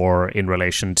Vietnam War in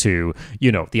relation to,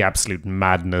 the absolute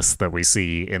madness that we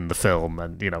see in the film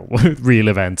and, real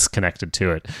events connected to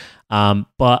it.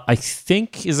 But I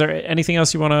think, is there anything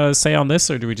else you want to say on this,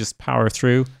 or do we just power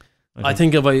through? I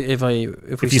think if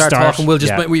we start talking,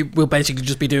 we'll basically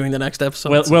just be doing the next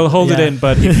episode. We'll hold it in,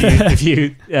 but if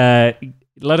you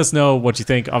let us know what you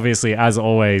think, obviously, as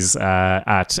always,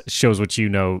 at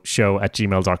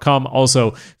showswhatyouknow@gmail.com.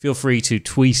 Also, feel free to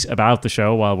tweet about the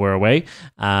show while we're away.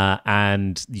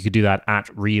 And you could do that at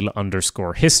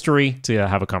real_history to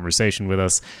have a conversation with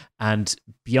us. And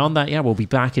beyond that, we'll be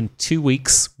back in 2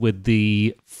 weeks with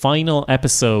the final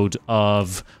episode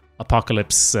of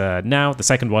Apocalypse Now, the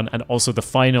second one, and also the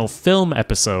final film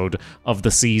episode of the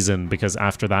season, because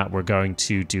after that we're going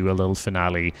to do a little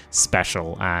finale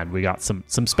special, and we got some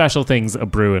special things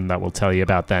a-brewing that we'll tell you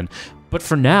about then. But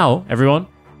for now, everyone,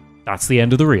 that's the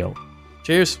end of The Reel.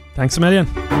 Cheers. Thanks a million.